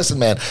was like, listen,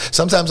 man,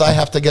 sometimes I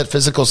have to get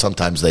physical,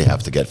 sometimes they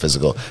have to get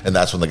physical. And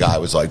that's when the guy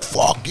was like,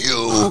 fuck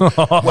you.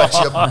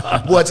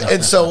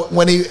 And so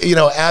when he,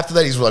 after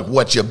that, he's like,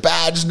 what's your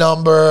badge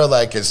number?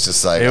 Like, it's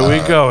just like, Here we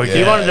go.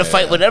 He wanted to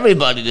fight with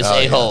everybody, this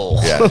a-hole.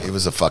 Yeah, he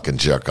was a fucking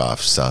jerk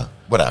off. So,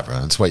 whatever.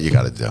 That's what you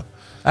got to do.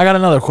 I got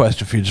another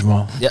question for you,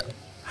 Jamal. Yeah.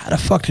 How the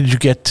fuck did you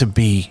get to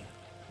be,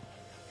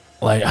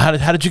 like, how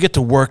did you get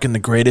to work in the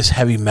greatest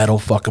heavy metal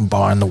fucking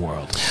bar in the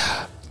world?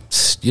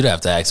 You'd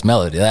have to ask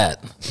Melody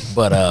that.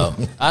 But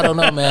I don't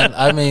know, man.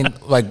 I mean,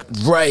 like,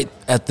 right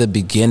at the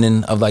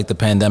beginning of, like, the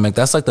pandemic,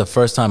 that's, like, the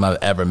first time I've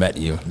ever met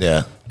you.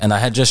 Yeah. And I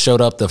had just showed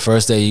up the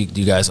first day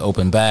you guys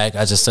opened back.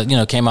 I just,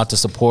 came out to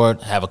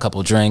support, have a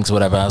couple drinks,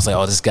 whatever. I was like,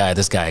 oh, this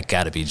guy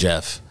got to be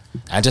Jeff.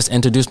 I just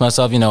introduced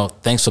myself,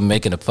 thanks for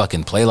making a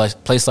fucking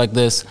place like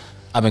this.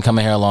 I've been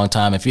coming here a long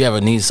time. If you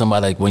ever need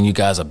somebody, like, when you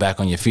guys are back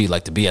on your feet,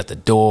 like, to be at the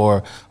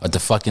door or to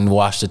fucking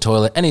wash the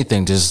toilet,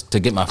 anything just to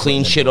get my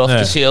Clean shit off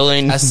the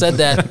ceiling. I said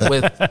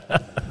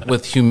that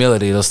with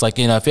humility. It's like,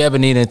 if you ever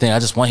need anything, I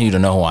just want you to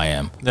know who I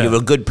am. You're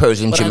a good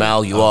person,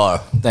 Jamal. You are.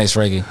 Thanks,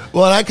 Reggie.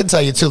 Well, and I can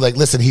tell you too. Like,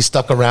 listen, he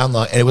stuck around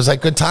long, and it was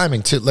like good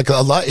timing too. Like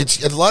a lot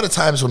of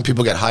times when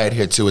people get hired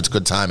here too, it's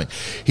good timing.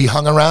 He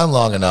hung around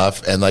long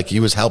enough, and like he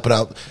was helping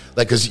out.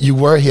 Like, because you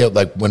were here,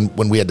 like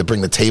when we had to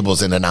bring the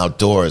tables in and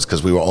outdoors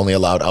because we were only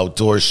allowed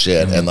outdoor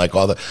shit and like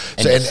all the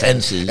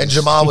and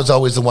Jamal was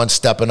always the one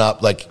stepping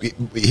up. Like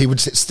he would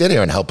sit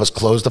here and help us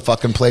close the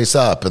fucking place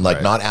up and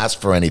like not ask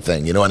for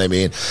anything. You know what I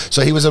mean?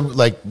 So he was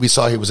we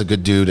saw he was a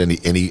good dude, and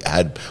he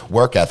had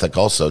work ethic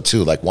also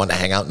too. Like wanting to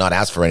hang out, not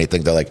ask for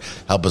anything to like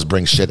help us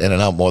bring shit in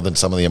and out more than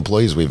some of the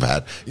employees we've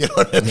had. You know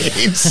what I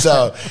mean?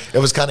 So it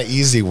was kind of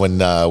easy when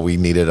we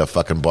needed a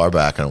fucking bar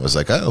back, and it was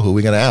like, oh, who are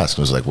we gonna ask?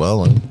 And it was like,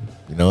 well.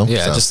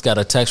 Yeah, so. I just got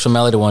a text from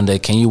Melody one day.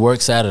 Can you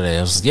work Saturday?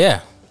 I was like,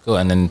 yeah, cool.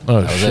 And then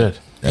Oh, that was shit. it.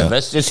 Yeah. The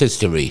rest is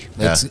history.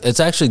 It's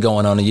actually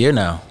going on a year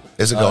now.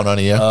 Is it going on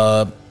a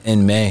year?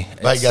 In May.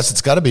 I guess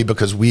it's got to be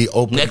because we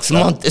opened Next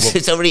month,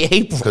 it's already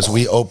April. Because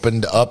we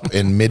opened up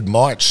in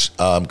mid-March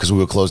because we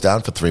were closed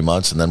down for 3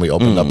 months, and then we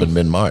opened up in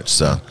mid-March.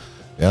 So,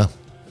 yeah,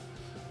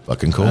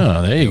 fucking cool.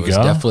 Oh, there you It was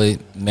go. definitely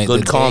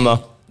Good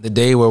karma. The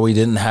day where we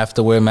didn't have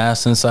to wear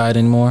masks inside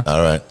anymore.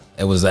 All right.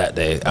 It was that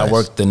day. Nice. I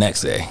worked the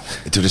next day.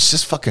 Dude, it's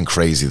just fucking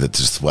crazy that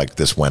just like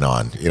this went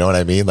on. You know what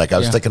I mean? Like I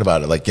was Yeah. thinking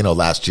about it. Like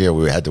last year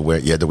you had to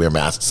wear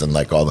masks and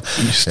like all the.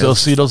 You still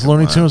see those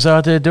Looney Tunes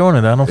out there doing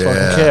it. I don't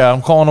fucking care.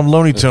 I'm calling them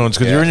Looney Tunes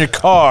because you're in your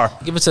car.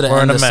 Give it to the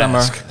wearing end a of summer.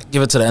 mask.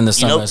 Give it to the end of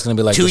summer. It's gonna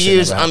be like 2 this shit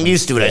years. never I'm happened.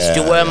 used to it. I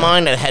still wear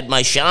mine. I had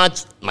my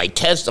shots, my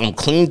tests. I'm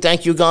clean,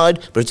 thank you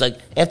God. But it's like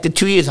after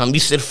 2 years, I'm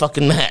used to the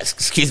fucking mask.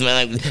 Excuse me.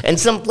 And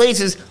some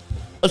places,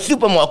 a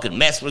supermarket,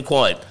 mask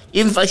required.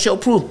 Even if I show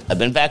proof, I've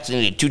been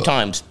vaccinated 2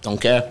 times. Don't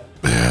care.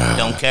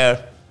 Don't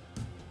care.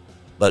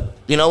 But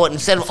you know what?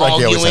 Instead of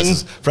Frankie arguing,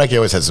 Frankie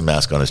always has a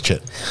mask on his chin.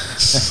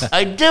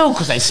 I do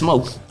because I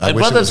smoke. I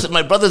wish it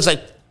My brother's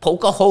like,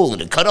 poke a hole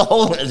in it, cut a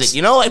hole in it. I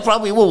said, I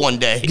probably will one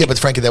day. Yeah, but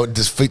Frankie, that would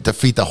defeat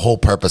the whole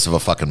purpose of a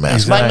fucking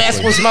mask. My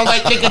mask will smell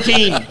like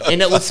nicotine,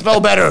 and it will smell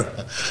better.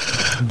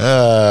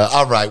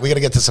 All right, we got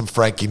to get to some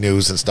Frankie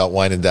news and start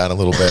winding down a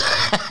little bit.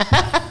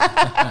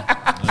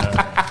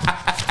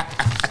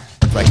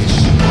 Frankie.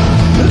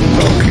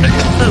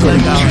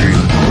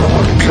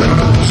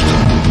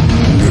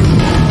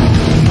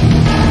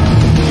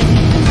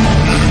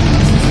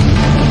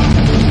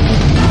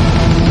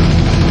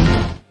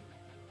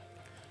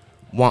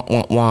 Wah,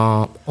 wah,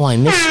 wah. Oh, I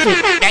missed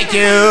it. Thank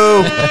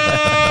you.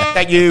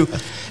 Thank you.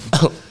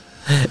 Oh,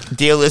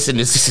 dear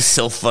listeners, this is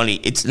so funny.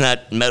 It's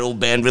not metal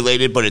band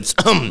related, but it's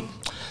man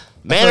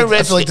I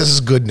arrested. feel like this is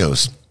good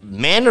news.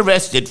 Man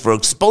arrested for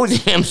exposing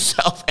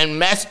himself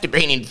and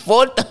masturbating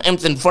 4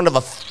 times in front of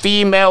a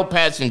female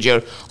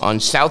passenger on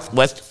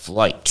Southwest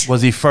flight.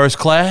 Was he first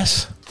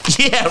class?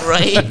 Yeah,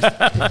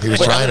 right. He was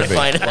trying to be.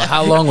 Well,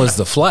 how long was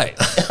the flight?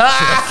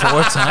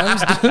 4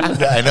 times, dude?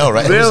 Yeah, I know,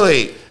 right?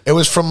 Really? It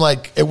was from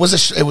like it was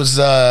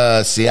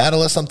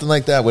Seattle or something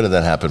like that. Where did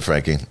that happen,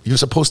 Frankie? You were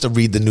supposed to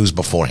read the news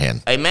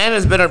beforehand. A man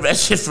has been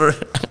arrested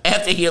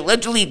after he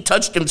allegedly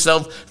touched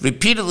himself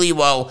repeatedly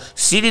while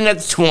seated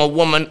next to a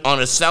woman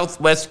on a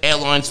Southwest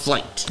Airlines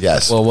flight.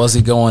 Yes. Well, was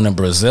he going to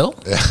Brazil?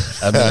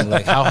 I mean,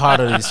 like, how hard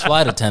are these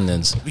flight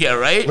attendants? Yeah,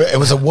 right? It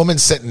was a woman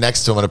sitting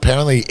next to him, and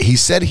apparently he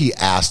said he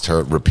asked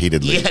her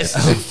repeatedly. Yes.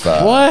 If,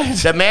 What?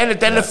 The man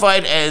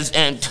identified as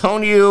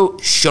Antonio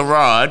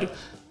Sherrod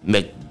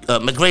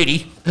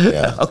McGrady,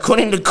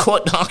 according to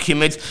court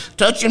documents,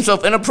 touched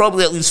himself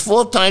inappropriately at least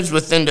 4 times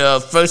within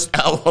the first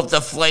hour of the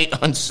flight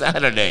on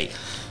Saturday.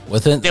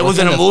 There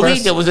wasn't a movie?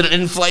 There was an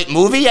in-flight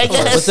movie, I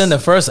guess? Within the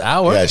first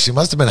hour? Yeah, she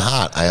must have been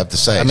hot, I have to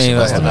say. I mean, She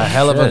must have a been.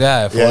 hell of a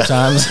guy 4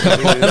 times.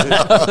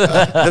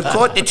 The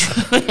court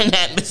determined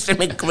that Mr.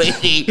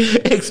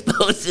 McGrady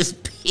exposed his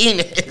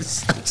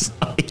penis. I'm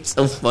sorry, it's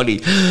so funny.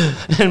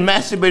 And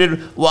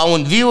masturbated while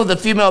in view of the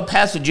female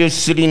passenger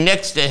sitting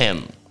next to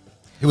him.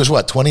 He was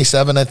what,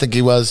 27, I think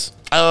he was?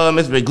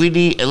 Mr.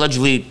 McGrady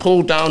allegedly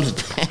pulled down his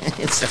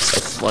pants. That's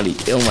so funny.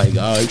 Oh my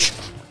gosh.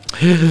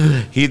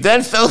 He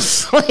then fell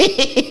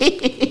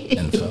asleep.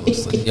 And fell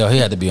asleep. Yo, he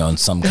had to be on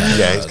some kind of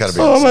Yeah, he's got to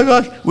be. Oh my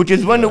gosh! Which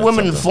is when the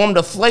women formed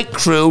a flight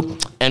crew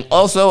and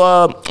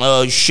also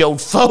showed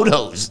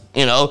photos.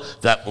 You know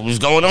that was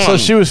going on. So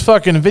she was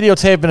fucking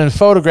videotaping and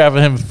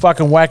photographing him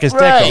fucking whack his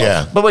dick right. off.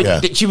 Yeah. But wait,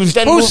 Yeah. she was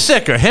then. Who's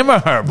sicker, him or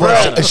her, bro?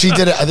 Right. She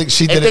did it. I think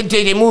she did And then it.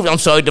 they moved. I'm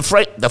sorry. The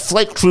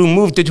flight crew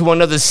moved it to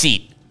another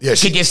seat. Yeah,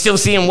 Could you still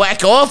see him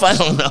whack off? I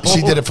don't know.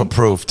 She did it for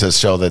proof to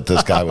show that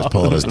this guy was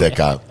pulling his dick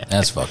out.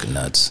 That's fucking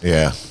nuts.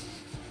 Yeah.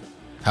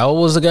 How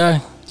old was the guy?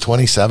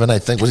 27, I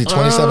think. Was he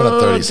 27 or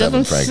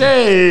 37, doesn't Frank?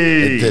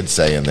 say. It did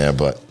say in there,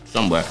 but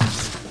Somewhere.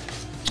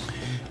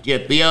 The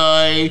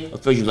FBI,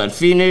 officials at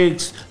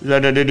Phoenix.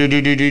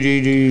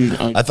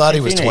 I thought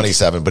he was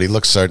 27, but he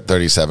looks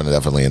 37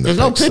 definitely in the There's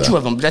no pics, picture so.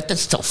 of him.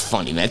 That's so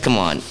funny, man. Come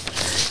on.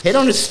 Hit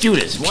on the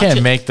students.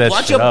 Can't make that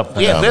watch shit your, up,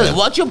 man. Yeah, No, really. man.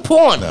 Watch your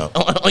porn. No.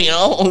 You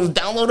know,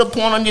 download a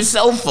porn on your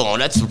cell phone.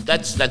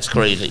 That's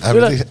crazy. I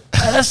Dude, really-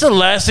 that's the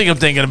last thing I'm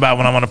thinking about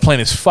when I'm on a plane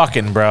is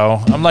fucking,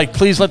 bro. I'm like,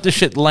 please let this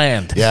shit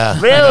land.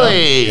 yeah.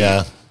 Really?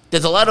 Yeah.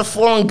 There's a lot of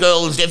foreign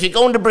girls. If you're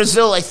going to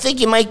Brazil, I think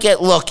you might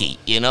get lucky.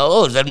 You know,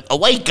 oh, there's a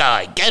white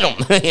guy, get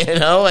him. You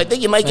know, I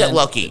think you might get Man,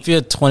 lucky. If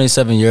you're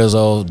 27 years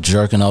old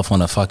jerking off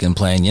on a fucking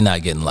plane, you're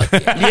not getting lucky.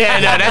 Yeah,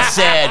 no, that's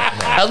sad.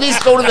 At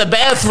least go to the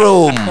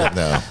bathroom.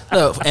 No.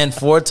 No, and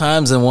 4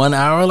 times in 1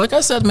 hour, like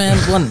I said,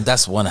 man,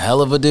 that's one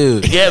hell of a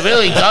dude. Yeah,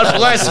 really. God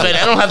bless, man.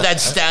 I don't have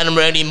that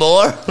stamina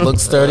anymore.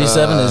 Looks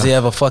 37. Does he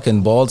have a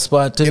fucking bald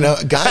spot too? You know,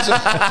 guys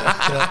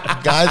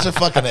are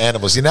fucking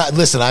animals. You know,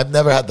 listen, I've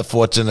never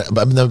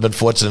been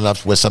fortunate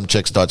enough where some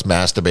chick starts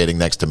masturbating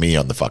next to me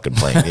on the fucking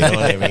plane. You know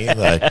what I mean?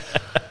 Like,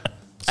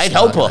 I'd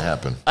help gonna her.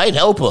 happen. I'd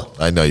help her.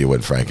 I know you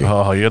would, Frankie.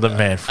 Oh, you're the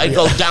man. I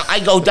go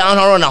down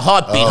her on a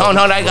heartbeat. Hon,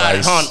 I got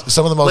it, hon.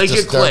 Some of the most Where's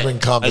your disturbing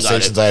clit?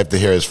 conversations I have to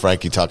hear is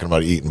Frankie talking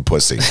about eating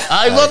pussy.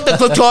 I love the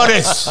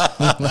clitoris.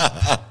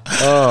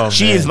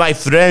 She is my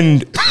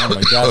friend. Oh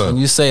my gosh, when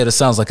you say it, it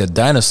sounds like a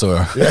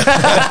dinosaur.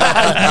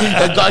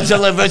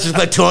 Godzilla versus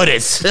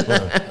clitoris.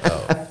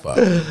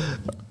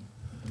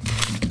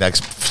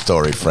 Next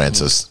story,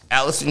 Francis.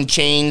 Alice in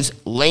Chains,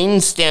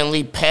 Lane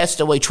Stanley passed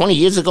away 20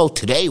 years ago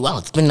today. Wow,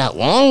 it's been that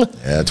long?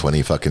 Yeah,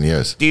 20 fucking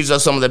years. These are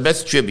some of the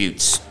best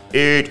tributes.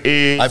 It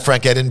is. Hi,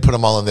 Frank. I didn't put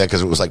them all in there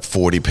because it was like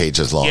 40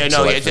 pages long. Yeah, no,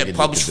 so I it's figured you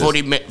published could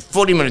just-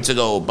 40 minutes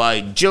ago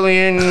by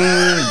Jillian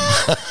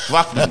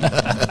Rockman.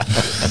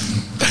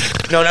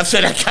 No, that's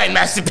why that guy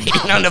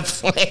masturbating on the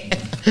plane.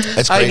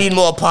 That's I crazy. need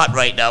more pot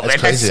right now, man.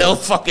 crazy. That's so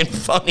fucking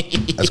funny.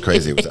 That's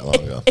crazy. It was that long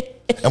ago.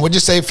 And would you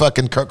say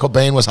fucking Kurt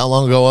Cobain was how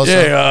long ago also?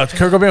 Yeah,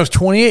 Kurt Cobain was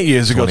 28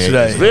 years ago 28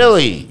 today. years.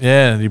 Really?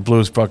 Yeah, he blew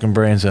his fucking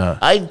brains out.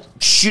 I'd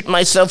shoot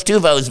myself too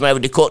if I was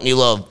married to Courtney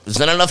Love. There's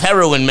not enough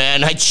heroin,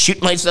 man. I'd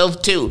shoot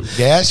myself too.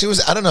 Yeah, she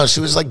was, I don't know, she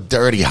was like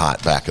dirty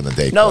hot back in the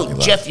day. No, Courtney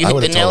Love. Jeff, you I hit the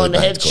would've nail on the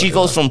totally head. backed She Courtney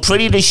goes Love. from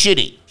pretty to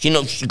shitty. You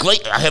know, she's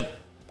great. I have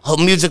her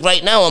music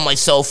right now on my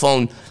cell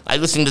phone. I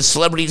listened to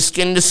Celebrity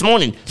Skin this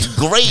morning.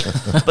 Great.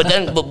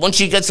 but once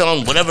she gets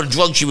on whatever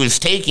drug she was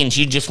taking,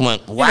 she just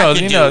went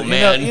wackadoo,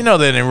 man. You know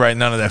they didn't write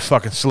none of that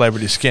fucking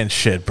Celebrity Skin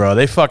shit, bro.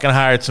 They fucking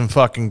hired some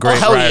fucking great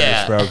hell writers,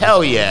 yeah. bro.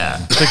 Hell yeah.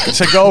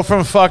 To go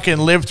from fucking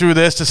Live Through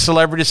This to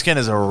Celebrity Skin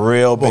is a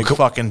real big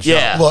fucking jump.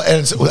 Yeah. Well,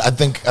 and I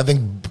think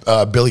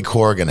Billy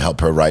Corgan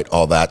helped her write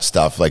all that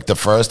stuff. Like the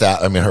first,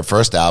 her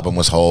first album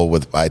was whole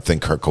with, I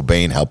think Kurt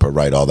Cobain helped her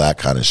write all that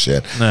kind of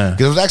shit. Yeah.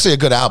 Because it was actually a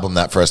good album,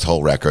 that first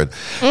whole record.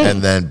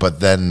 And then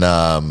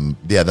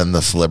the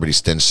Celebrity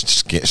Skin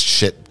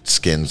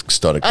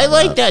started. I coming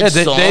like out. that Yeah,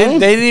 song.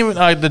 they didn't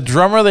even the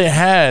drummer they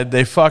had.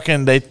 They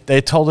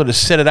told her to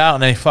sit it out,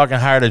 and they fucking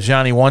hired a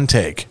Johnny One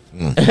Take.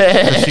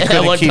 She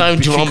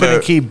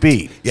couldn't keep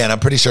beat. Yeah, and I'm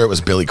pretty sure it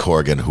was Billy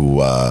Corgan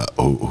who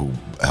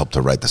helped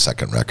her write the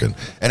second record,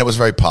 and it was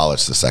very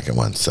polished, the second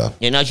one. So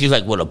Yeah, now she's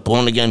like, what, a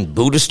born-again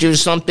Buddhist or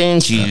something?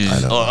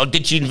 She's, or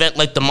did she invent,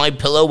 like, the My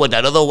Pillow with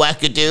that other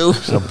wackadoo?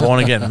 So born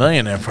again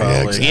millionaire,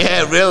 probably. exactly.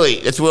 Yeah, really.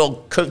 That's where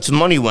all Kurt's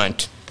money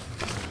went.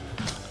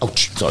 Oh,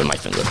 sorry, my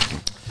finger.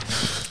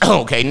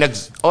 Okay,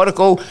 next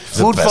article.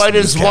 Foo best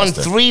Fighters won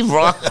newscaster. 3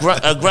 rock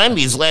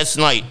Grammys last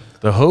night.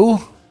 The who?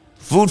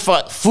 Foo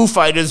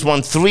Fighters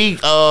won 3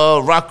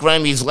 rock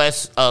Grammys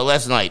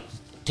last night.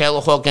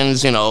 Taylor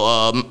Hawkins,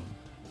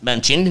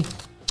 mentioned.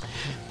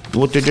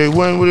 What did they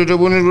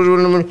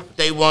win?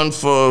 They won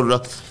for...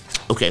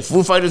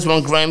 Foo Fighters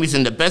won Grammys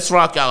in the Best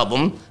Rock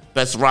Album,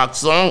 Best Rock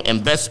Song,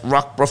 and Best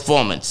Rock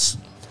Performance.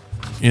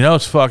 You know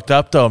it's fucked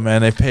up though,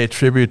 man. They pay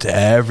tribute to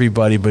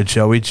everybody but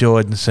Joey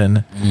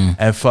Jordison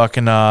and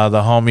fucking the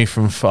homie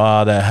from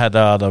that had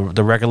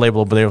the record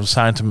label, but they were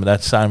signed to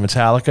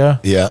Metallica.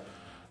 yeah,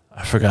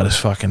 I forgot his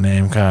fucking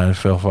name. God, I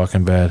feel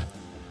fucking bad.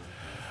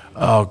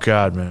 Oh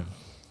God, man.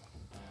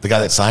 the guy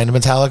that signed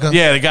Metallica.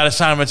 Yeah, they got to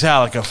sign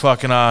Metallica.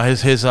 Fucking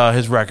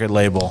his record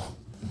label.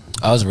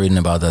 I was reading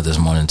about that this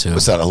morning too.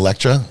 Was that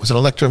Elektra? Was it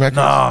Elektra Records?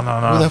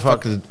 No. Who the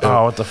fuck is-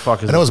 what the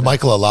fuck is? I know it was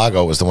Michael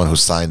Alago was the one who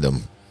signed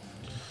him.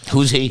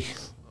 Who's he?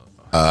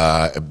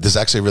 There's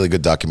actually a really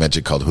good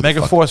documentary called "Who the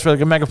Fuck."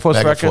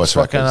 Megaforce Records.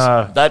 Fucking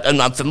That,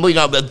 and I'm familiar.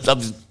 I'm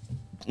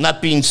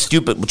not being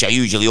stupid, which I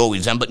usually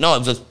always am. But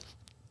no,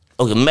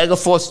 Okay,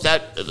 Megaforce,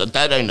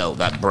 that I know,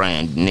 that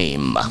brand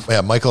name.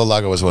 Yeah, Michael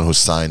Alago was the one who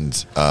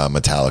signed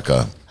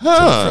Metallica to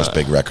the first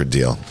big record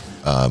deal.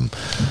 I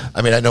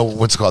mean, I know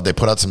what's it called. They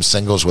put out some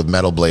singles with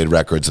Metal Blade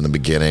Records in the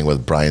beginning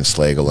with Brian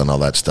Slagle and all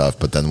that stuff.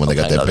 But then when they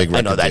got their big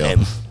record deal,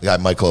 the guy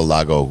Michael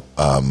Alago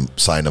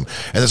signed them.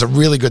 And there's a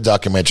really good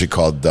documentary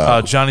called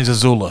Johnny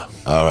Zazula.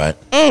 All right.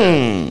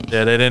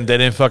 Yeah, they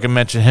didn't fucking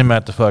mention him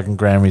at the fucking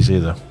Grammys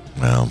either.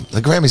 Well,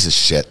 the Grammys is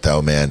shit,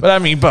 though, man. But I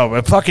mean,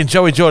 but fucking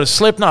Joey Jordan,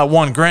 Slipknot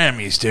won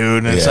Grammys,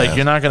 dude. And it's like,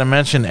 you're not going to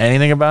mention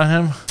anything about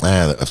him?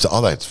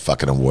 All that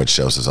fucking award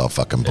shows is all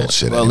fucking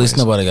bullshit. Well, at least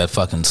nobody got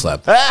fucking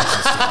slapped.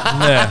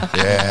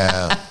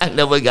 Yeah.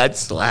 Nobody got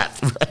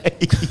slapped, right?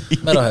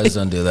 Metalheads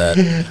don't do that.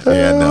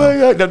 Yeah,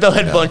 no. No, they'll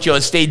headbutt you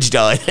on stage,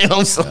 though. They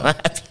don't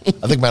slap you.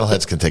 I think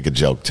metalheads can take a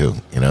joke, too,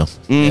 you know?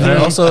 And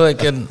also, they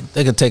can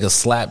take a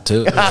slap,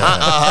 too.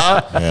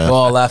 We'll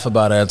all laugh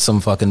about it at some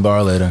fucking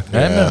bar later.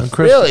 Yeah.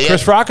 Really?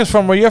 Chris Rock is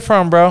from where you're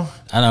from, bro.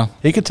 I know.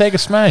 He could take a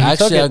smash.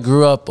 Actually, I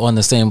grew up on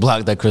the same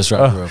block that Chris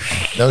Rock grew up.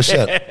 No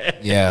shit.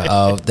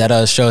 Yeah,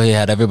 that show he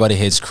had, Everybody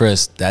Hates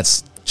Chris,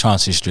 that's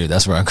Chauncey Street.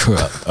 That's where I grew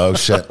up. Oh,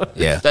 shit.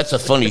 Yeah. That's a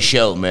funny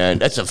show, man.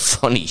 That's a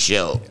funny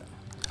show.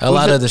 A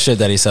lot of the shit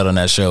that he said on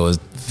that show was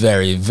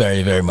very,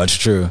 very, very much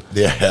true.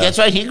 Yeah. That's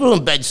right. He grew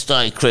in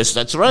Bed-Stuy, Chris.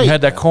 That's right. You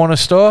had that corner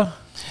store?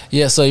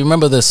 Yeah, so you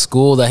remember the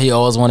school that he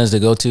always wanted to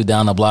go to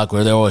down the block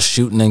where they were all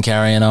shooting and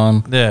carrying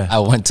on? Yeah. I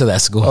went to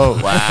that school.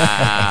 Oh,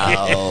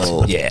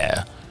 Wow.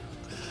 Yeah.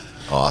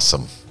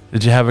 Awesome.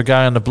 Did you have a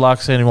guy on the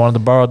block saying he wanted to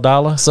borrow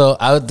 $1? So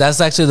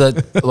that's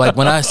actually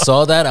when I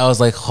saw that, I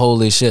was like,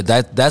 holy shit.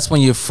 That's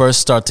when you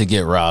first start to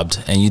get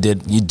robbed and you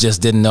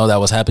just didn't know that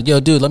was happening. Yo,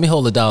 dude, let me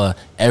hold $1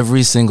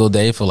 every single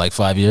day for like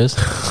 5 years.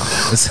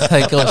 It's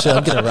like, oh shit,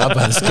 I'm getting robbed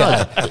by this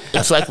guy.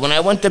 It's like when I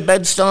went to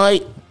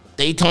Bed-Stuy,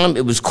 daytime,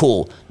 it was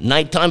cool.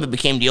 Nighttime, it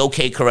became the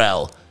OK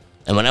Corral.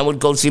 And when I would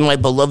go see my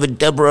beloved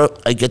Deborah,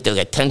 I'd get there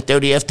at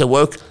 10:30 after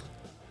work.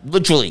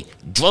 Literally,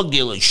 drug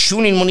dealers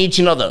shooting at each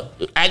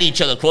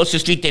other across the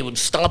street. They would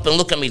stop and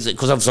look at me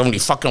because I was the only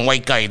fucking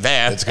white guy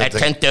there at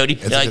 10:30.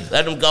 They're like,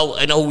 let him go.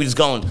 I know who he's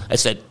going. I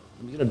said,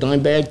 "You get a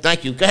dime bag?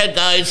 Thank you. Go ahead,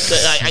 guys."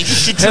 I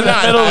shit you In the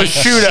not. middle of a I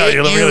shootout, shit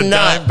you're looking you at a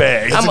not. dime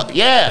bag.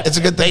 Yeah, It's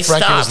a good thing they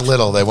Frankie was stopped.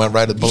 little. They went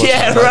right at bullets.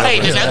 Yeah,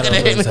 right. It's Yeah, not gonna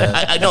I hit me. know.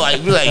 I know. I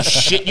realize.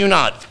 Shit you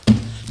not.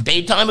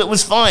 Daytime it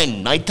was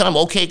fine. Nighttime,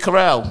 OK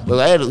Corral.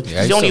 Well, he's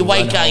used the only to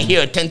white run guy home.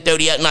 here at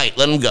 10:30 at night.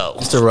 Let him go.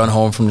 Used to run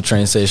home from the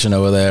train station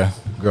over there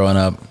growing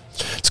up.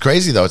 It's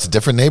crazy, though. It's a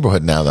different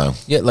neighborhood now, though.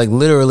 Yeah, like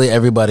literally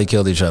everybody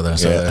killed each other.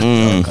 So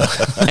Yeah.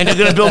 And they're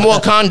gonna build more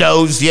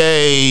condos.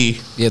 Yay!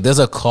 yeah, there's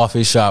a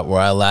coffee shop where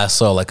I last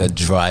saw like a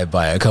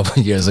drive-by a couple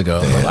of years ago.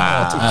 Like,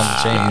 times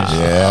have changed.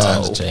 Yeah.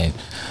 Times have changed.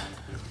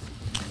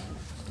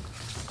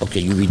 Okay,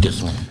 you read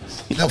this one.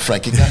 No,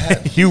 Frankie, go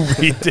ahead. You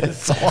read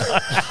this one.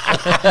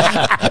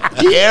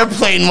 The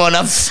airplane one.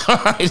 I'm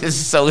sorry. This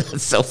is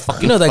so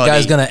fucking. You know that funny.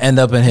 guy's gonna end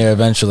up in here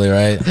eventually,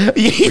 right?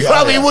 He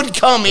probably yeah. would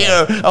come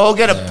here. I'll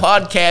get a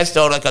podcast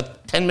or like a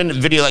 10-minute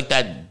video like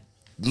that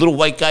little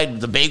white guy,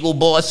 the bagel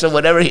boss or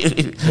whatever.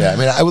 Yeah, I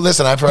mean,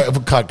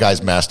 I've caught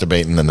guys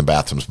masturbating in the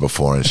bathrooms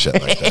before and shit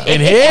like that.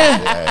 In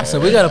here? So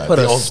we gotta put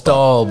The a old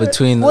stall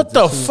between. What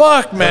the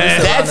fuck,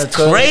 man? That's on the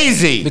toilet.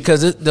 crazy.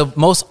 Because the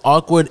most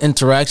awkward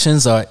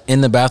interactions are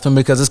in the bathroom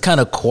because it's kind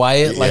of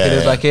quiet, like it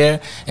is Yeah. back here.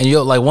 And you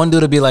like one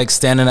dude will be like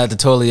standing at the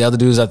toilet, the other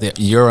dude's at the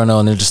urinal,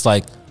 and they're just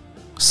like,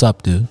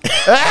 "Sup, dude?"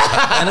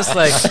 And it's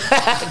like,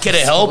 Can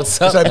it help? "What's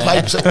up?" So I man?"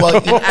 piped,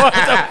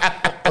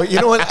 well,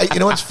 you know what? You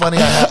know what's funny?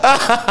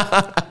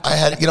 I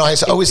had. You know, I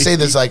always say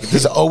this. Like,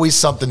 there's always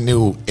something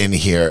new in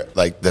here,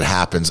 like that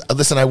happens.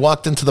 Listen, I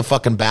walked into the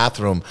fucking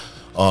bathroom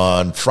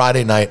on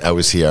Friday night. I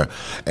was here,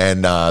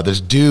 and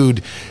this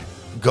dude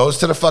goes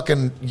to the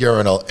fucking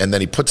urinal, and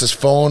then he puts his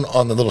phone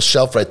on the little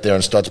shelf right there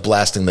and starts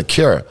blasting The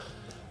Cure.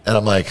 And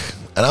I'm like,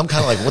 and I'm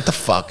kind of like, what the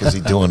fuck is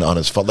he doing on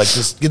his phone? Like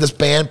this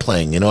band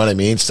playing, you know what I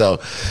mean? So,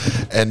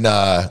 and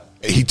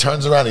he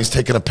turns around, he's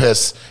taking a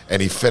piss,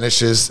 and he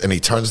finishes, and he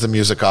turns the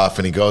music off,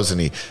 and he goes and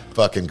he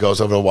fucking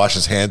goes over to wash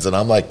his hands, and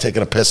I'm like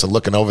taking a piss and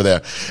looking over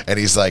there, and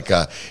he's like,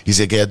 yeah,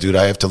 dude,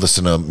 I have to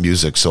listen to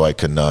music so I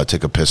can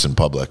take a piss in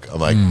public. I'm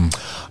like,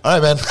 all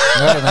right, man.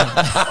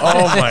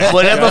 Oh my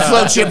Whatever God.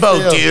 floats your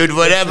boat, Feel. dude.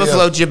 Whatever Feel.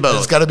 floats your It's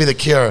boat. got to be The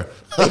Cure.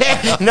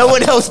 No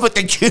one else but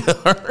the Cure.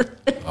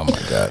 Oh my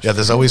god! Yeah,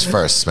 there's always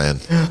firsts, man.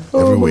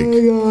 Every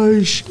week.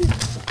 Gosh.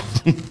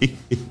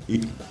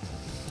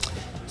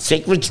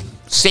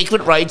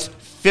 Sacred Rights.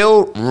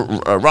 Phil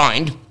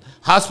Rind,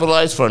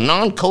 hospitalized for a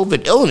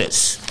non-COVID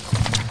illness.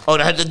 Oh,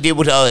 that had to deal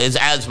with his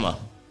asthma.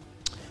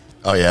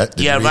 Oh, yeah? Did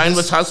you read Ryan this?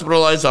 was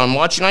hospitalized on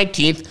March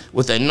 19th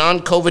with a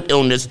non-COVID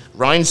illness.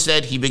 Ryan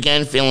said he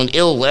began feeling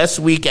ill last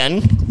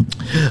weekend,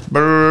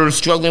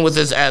 struggling with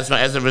his asthma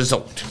as a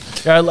result.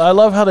 Yeah, I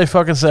love how they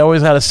fucking say,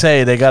 always had to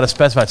say they got to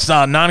specify it's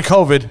not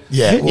non-COVID.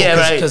 Yeah, well, Yeah,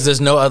 right. Because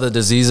there's no other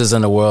diseases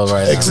in the world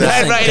right now.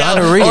 Exactly. Right,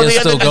 Gonorrhea all is the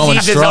still other going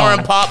diseases strong. are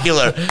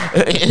unpopular.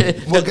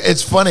 Well,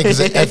 it's funny because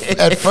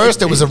at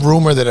first it was a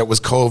rumor that it was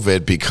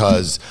COVID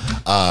because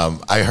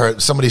I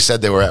heard somebody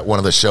said they were at one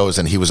of the shows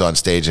and he was on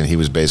stage and he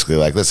was basically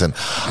like, "Listen,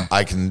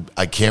 I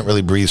can't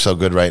really breathe so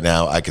good right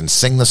now. I can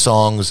sing the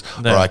songs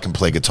or I can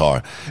play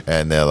guitar."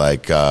 And they're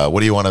like, "What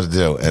do you want us to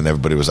do?" And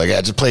everybody was like,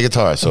 "Yeah, just play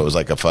guitar." So it was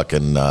like a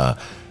fucking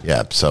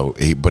yeah. So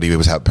he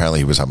was apparently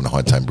he was having a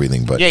hard time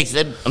breathing. But Yeah, he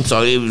said, I'm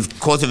sorry, it was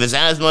because of his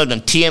asthma.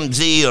 Then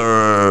TMZ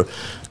or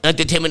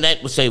Entertainment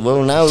Net would say,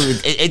 well, no,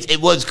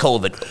 it was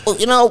COVID. Well,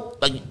 you know,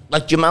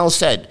 like Jamal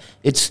said,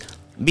 it's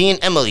me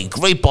and Emily,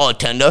 great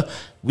bartender.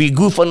 We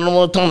goof on it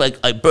all the time. Like,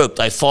 I burped,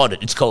 I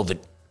farted, it's COVID.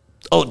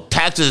 Oh,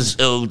 taxes,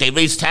 they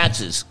raised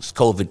taxes, it's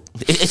COVID.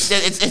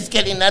 It's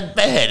getting that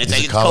bad. It's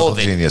he's like, a comical it's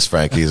COVID. genius,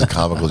 Frankie. He's a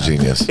comical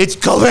genius. It's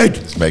COVID.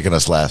 It's making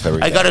us laugh every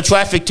day. I got a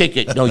traffic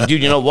ticket. No,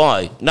 dude, you know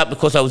why? Not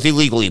because I was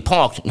illegally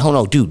parked.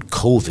 No, dude,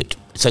 COVID.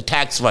 It's a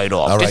tax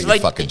write-off. All right, It's you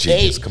fucking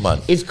genius. Come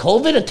on. Is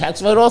COVID a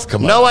tax write-off?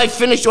 Come on. No, I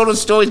finished all the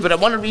stories, but I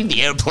want to read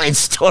the airplane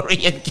story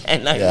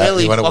again. I Yeah,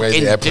 really you want to fucking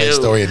wear the airplane do.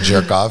 story and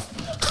jerk off?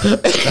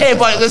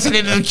 Everybody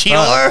listening to The Cure?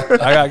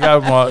 I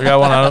got one.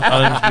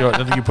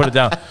 I think you put it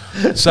down.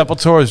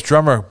 Sepultura's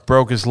drummer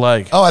broke his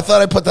leg. Oh, I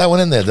thought I put that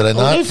one in there. Did I Oh,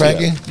 not, yes,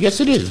 Frankie? yeah. Yes,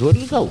 it is. Where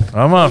did it go?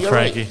 Come on, You're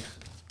Frankie. right.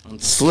 I'm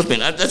slipping.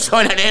 That's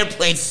on that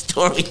airplane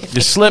story.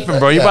 You're slipping,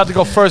 bro. You're about to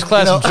go first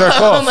class and jerk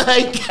Oh, off.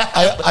 my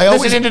God. I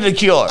always- listening to The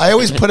Cure. I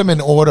always put him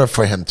in order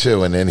for him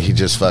too, and then he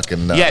just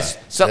fucking Yes,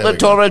 there we go.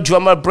 Sepultura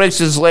drummer breaks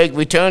his leg,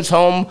 returns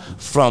home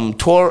from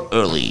tour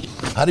early.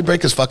 How'd he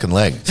break his fucking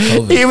leg?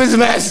 He was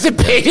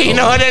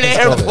masturbating on an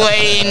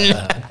airplane.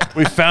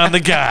 We found the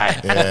guy.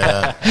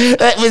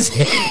 That was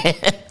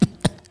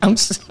I'm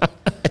sorry.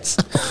 It's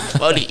so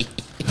funny.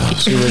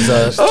 She was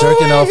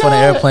jerking off on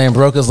an airplane,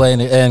 broke his leg,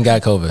 and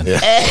got COVID.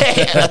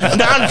 A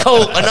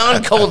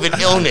non-COVID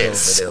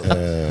illness.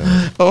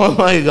 Oh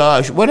my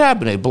gosh. What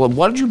happened?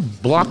 Why did you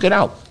block it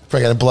out?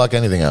 Frankie, I didn't block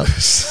anything out.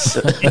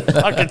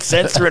 Fucking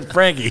censor it,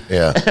 Frankie.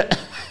 Yeah.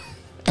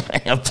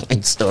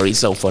 Airplane story,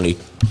 so funny.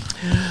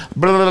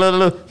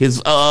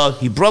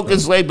 He broke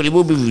his leg, but he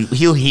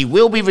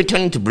will be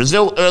returning to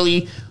Brazil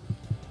early,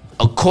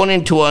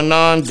 according to a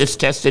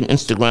non-distested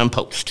Instagram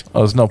post. Oh,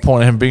 there's no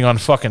point in him being on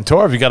fucking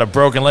tour if you got a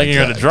broken leg and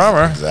you're the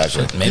drummer.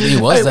 Exactly. Maybe he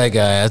was that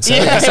guy. I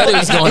said he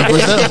was going to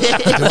Brazil.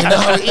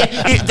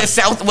 The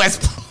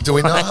Southwest. Do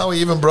we know how he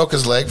even broke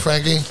his leg,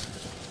 Frankie?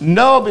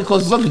 No,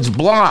 because look, it's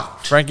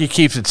blocked. Frankie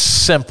keeps it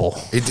simple.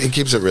 He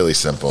keeps it really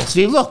simple.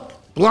 See, look,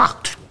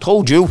 blocked.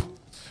 Told you.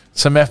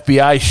 Some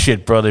FBI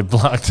shit, bro. They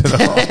blocked it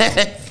all.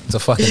 It's a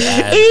fucking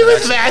ad. He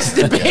was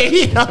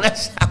masturbating on a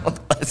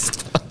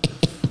Southwest.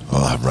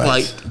 All right.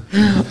 Like,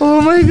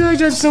 oh my gosh,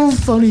 that's so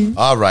funny.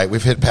 All right,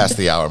 we've hit past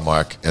the hour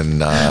mark,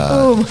 and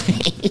Oh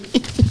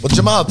my. well,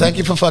 Jamal, thank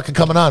you for fucking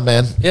coming on,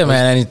 man. Yeah,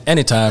 man.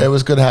 Anytime. It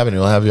was good having you.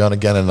 We'll have you on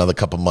again in another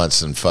couple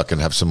months and fucking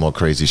have some more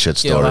crazy shit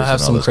stories. Yeah, I'll have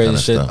and all some this crazy kind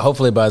of shit. stuff.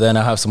 Hopefully by then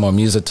I'll have some more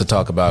music to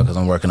talk about because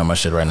I'm working on my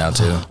shit right now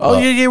too. Oh,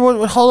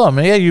 yeah. Hold on,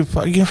 man. Yeah, you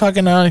fucking,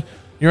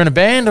 you're in a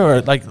band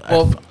or like,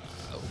 Well,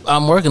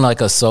 I'm working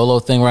like a solo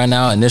thing right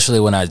now. Initially,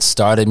 when I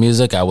started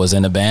music, I was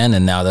in a band,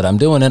 and now that I'm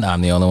doing it,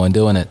 I'm the only one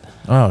doing it.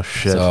 oh,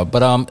 shit. So,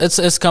 but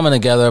it's coming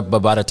together. But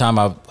by the time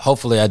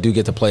hopefully I do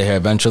get to play here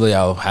eventually,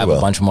 I'll have will.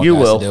 a bunch more You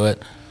guys will. to do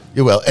it.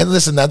 You will. And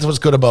listen, that's what's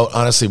good about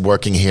honestly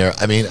working here.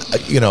 I mean,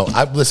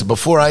 listen,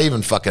 before I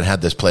even fucking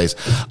had this place,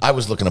 I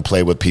was looking to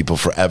play with people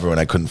forever and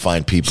I couldn't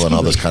find people and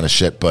all this kind of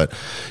shit. But,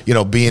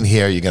 being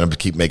here, you're going to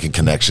keep making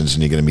connections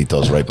and you're going to meet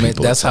those right I mean,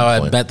 people. that's how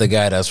I met the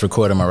guy that's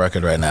recording my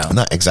record right now.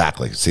 Not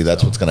exactly. See,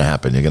 that's what's going to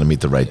happen. You're going to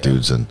meet the right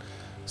dudes and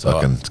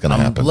fucking it's going to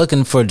I'm happen.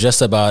 looking for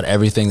just about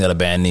everything that a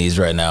band needs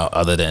right now,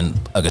 other than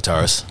a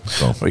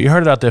guitarist. Well, you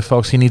heard it out there,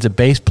 folks. He needs a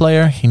bass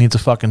player. He needs a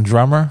fucking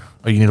drummer.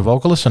 Or you need a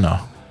vocalist or no?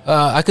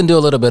 I can do a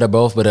little bit of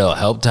both, but it'll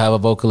help to have a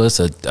vocalist,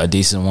 a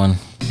decent one,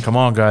 Come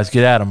on, guys.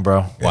 Get at him,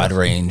 bro. wide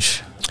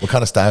range. What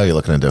kind of style are you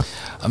looking to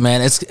do?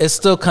 Man, it's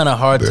still kind of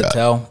hard to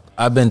tell.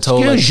 I've been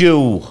told Excuse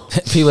you.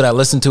 people that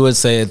listen to it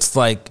say it's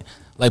like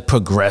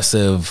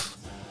progressive,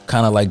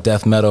 kind of like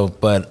death metal,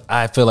 but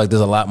I feel like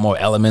there's a lot more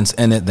elements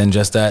in it than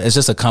just that. It's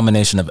just a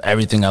combination of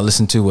everything I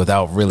listen to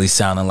without really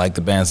sounding like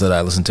the bands that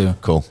I listen to.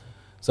 Cool.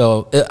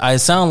 So I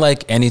sound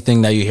like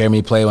anything that you hear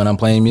me play when I'm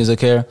playing music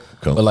here.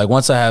 Cool. But like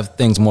once I have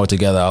things more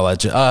together, I'll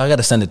let you. I got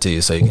to send it to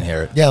you so you can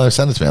hear it. Yeah,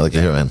 send it to me. I like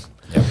to hear it, man.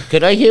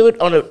 Could I hear it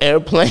on an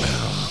airplane?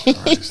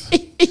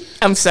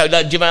 I'm sorry,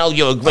 no, Jamal,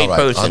 you're a great All right,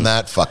 person. on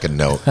that fucking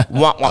note.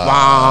 Wah, wah,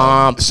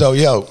 wah. So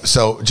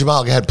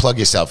Jamal, go ahead, plug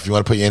yourself. If you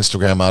want to put your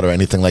Instagram out or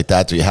anything like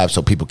that, do you have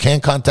so people can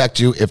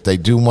contact you if they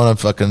do want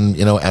to fucking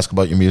ask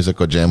about your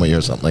music or jam with you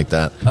or something like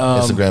that?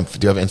 Instagram,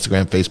 do you have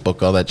Instagram,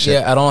 Facebook, all that shit?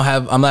 Yeah,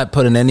 I'm not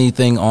putting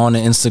anything on the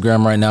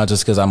Instagram right now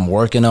just because I'm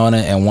working on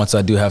it. And once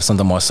I do have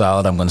something more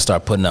solid, I'm going to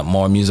start putting up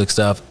more music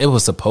stuff. It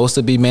was supposed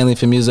to be mainly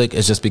for music.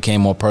 It just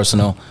became more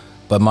personal.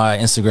 But my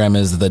Instagram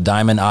is the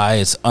Diamond Eye.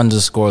 It's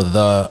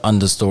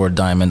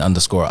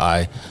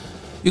 _the_Diamond_I.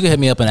 You can hit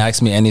me up and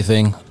ask me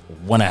anything.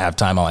 when I have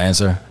time, I'll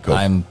answer. Cool.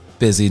 I'm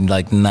busy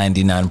like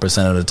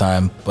 99% of the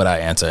time, but I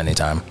answer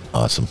anytime.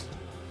 Awesome.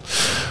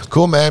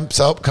 Cool, man.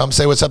 So come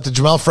say what's up to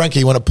Jamel. Frankie,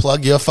 you want to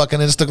plug your fucking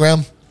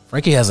Instagram?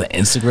 Frankie has an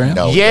Instagram?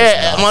 No.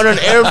 Yeah, I'm on an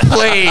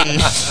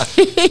airplane.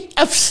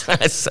 I'm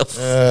so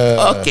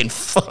fucking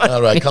funny.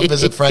 All right, come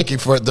visit Frankie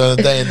for the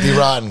day in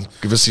D-Rotten.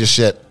 Give us your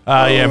shit.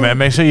 Yeah, man.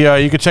 Make sure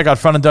you can check out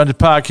Front of Dungeon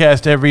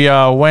podcast every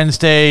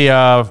Wednesday,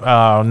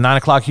 9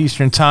 o'clock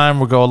Eastern time.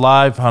 We'll go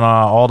live on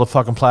all the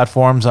fucking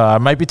platforms. I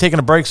might be taking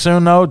a break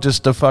soon, though,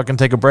 just to fucking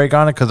take a break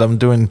on it because I'm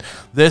doing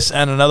this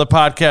and another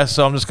podcast.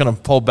 So I'm just going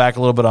to pull back a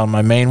little bit on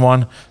my main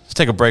one. Just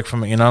take a break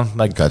from it, you know?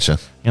 Like, Gotcha.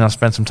 You know,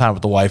 spend some time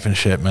with the wife and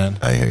shit, man.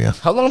 I hear you.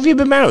 How long have you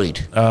been married?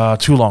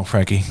 Too long,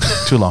 Frankie.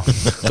 Too long.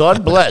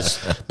 God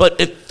bless.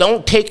 But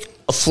don't take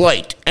a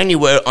flight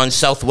anywhere on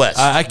Southwest.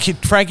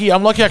 Frankie,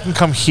 I'm lucky I can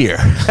come here.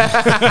 Look,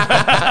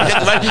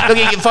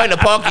 you can find a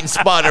parking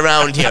spot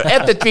around here.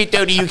 After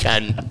 3:30, you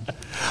can.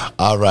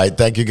 All right.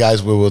 Thank you,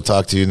 guys. We will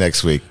talk to you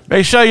next week.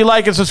 Make sure you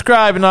like and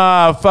subscribe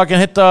and fucking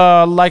hit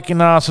the like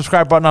and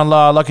subscribe button on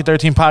Lucky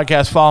 13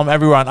 Podcast. Follow them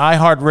everywhere on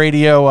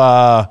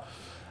iHeartRadio,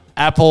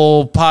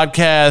 Apple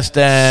Podcast,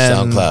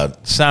 and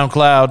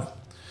SoundCloud.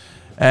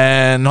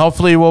 And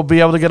hopefully we'll be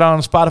able to get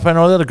on Spotify and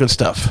all the other good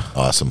stuff.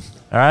 Awesome.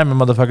 All right,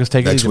 my motherfuckers.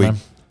 Take it easy, week. man.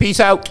 Peace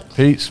out.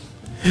 Peace.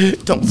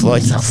 Don't fly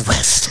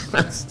Southwest.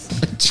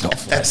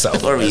 That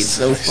story is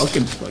so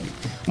fucking funny.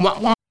 Wah,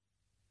 wah.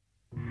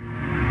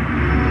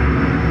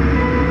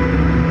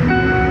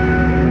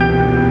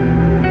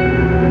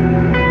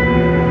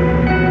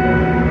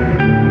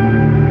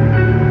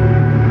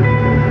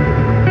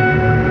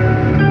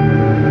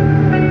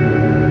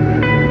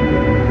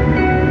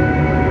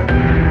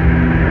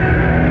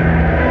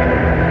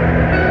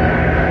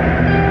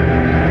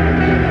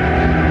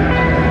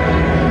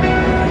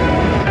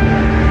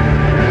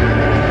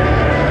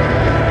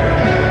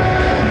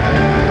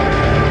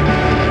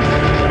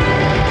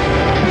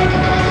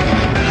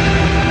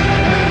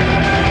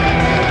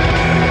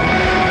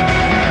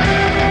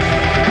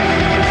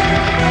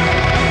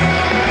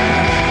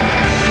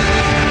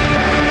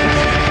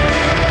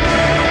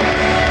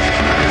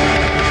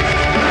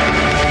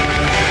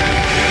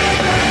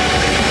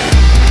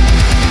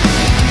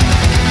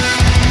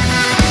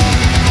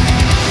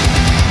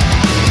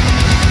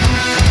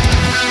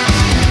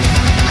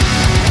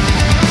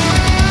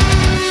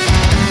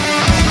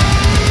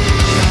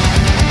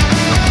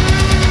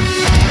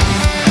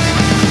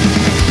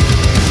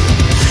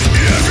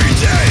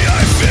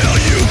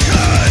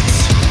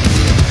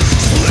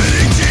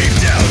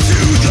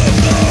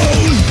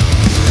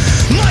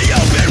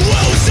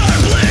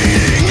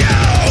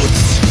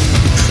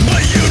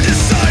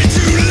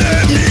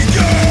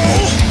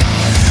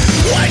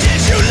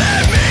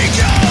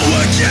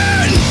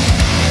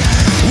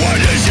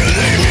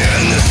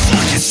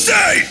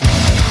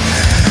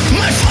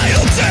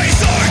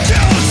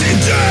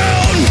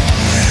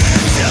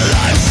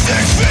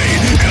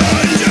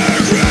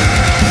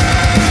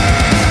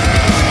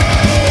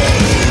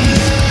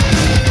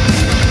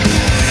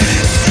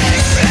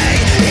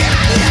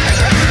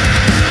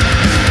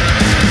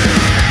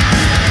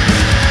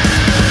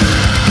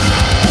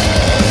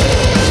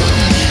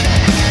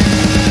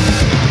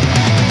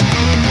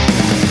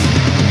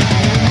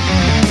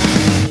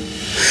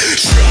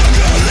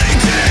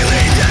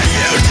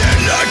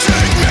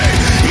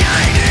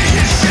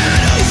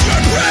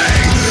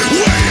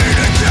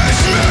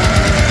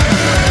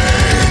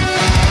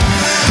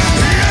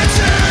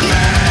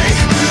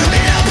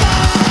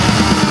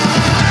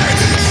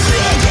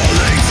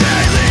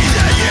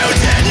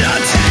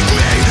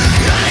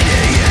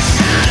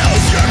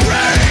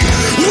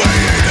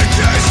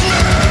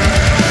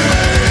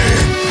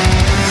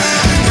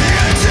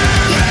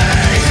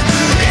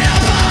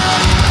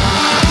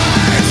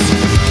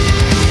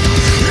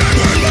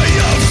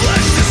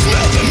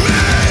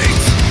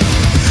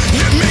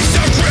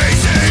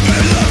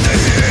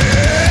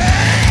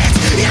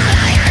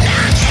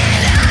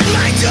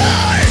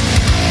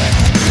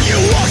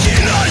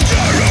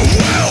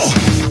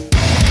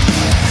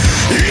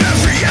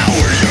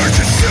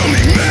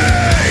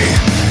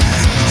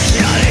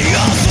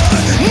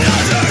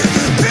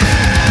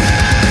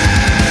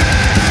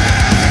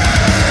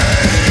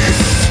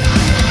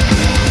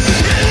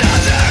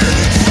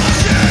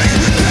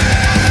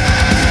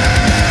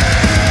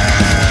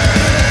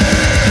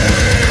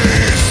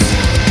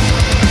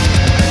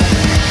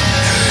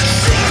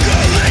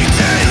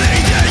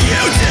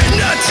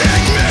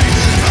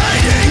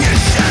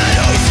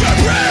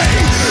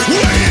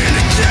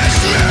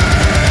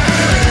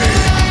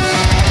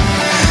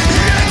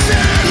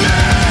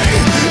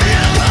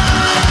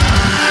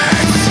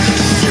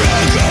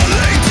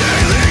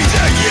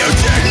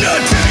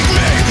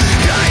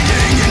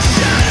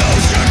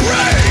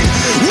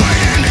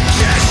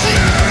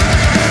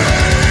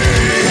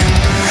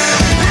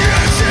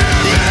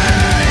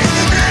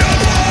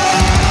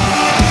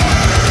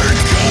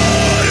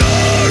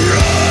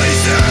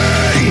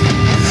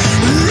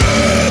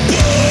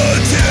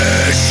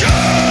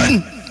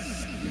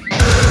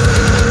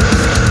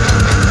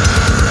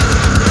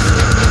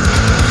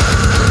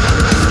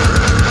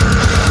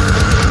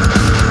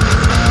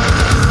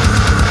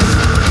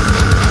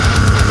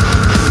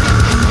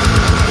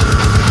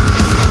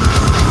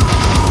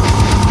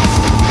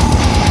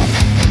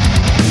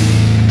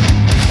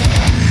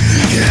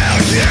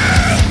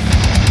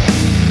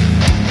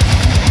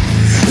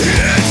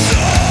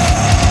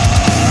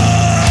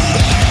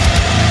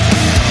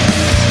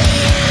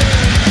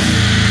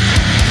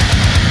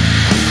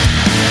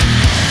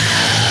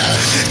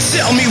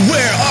 Tell me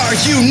where are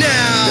you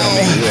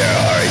now?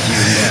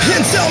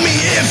 And tell me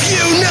if you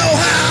know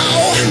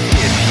how.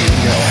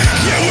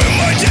 Yeah, when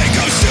my day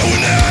comes to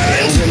an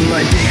end,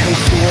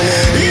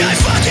 I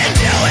fucking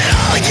do it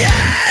all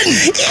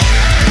again.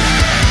 Yeah.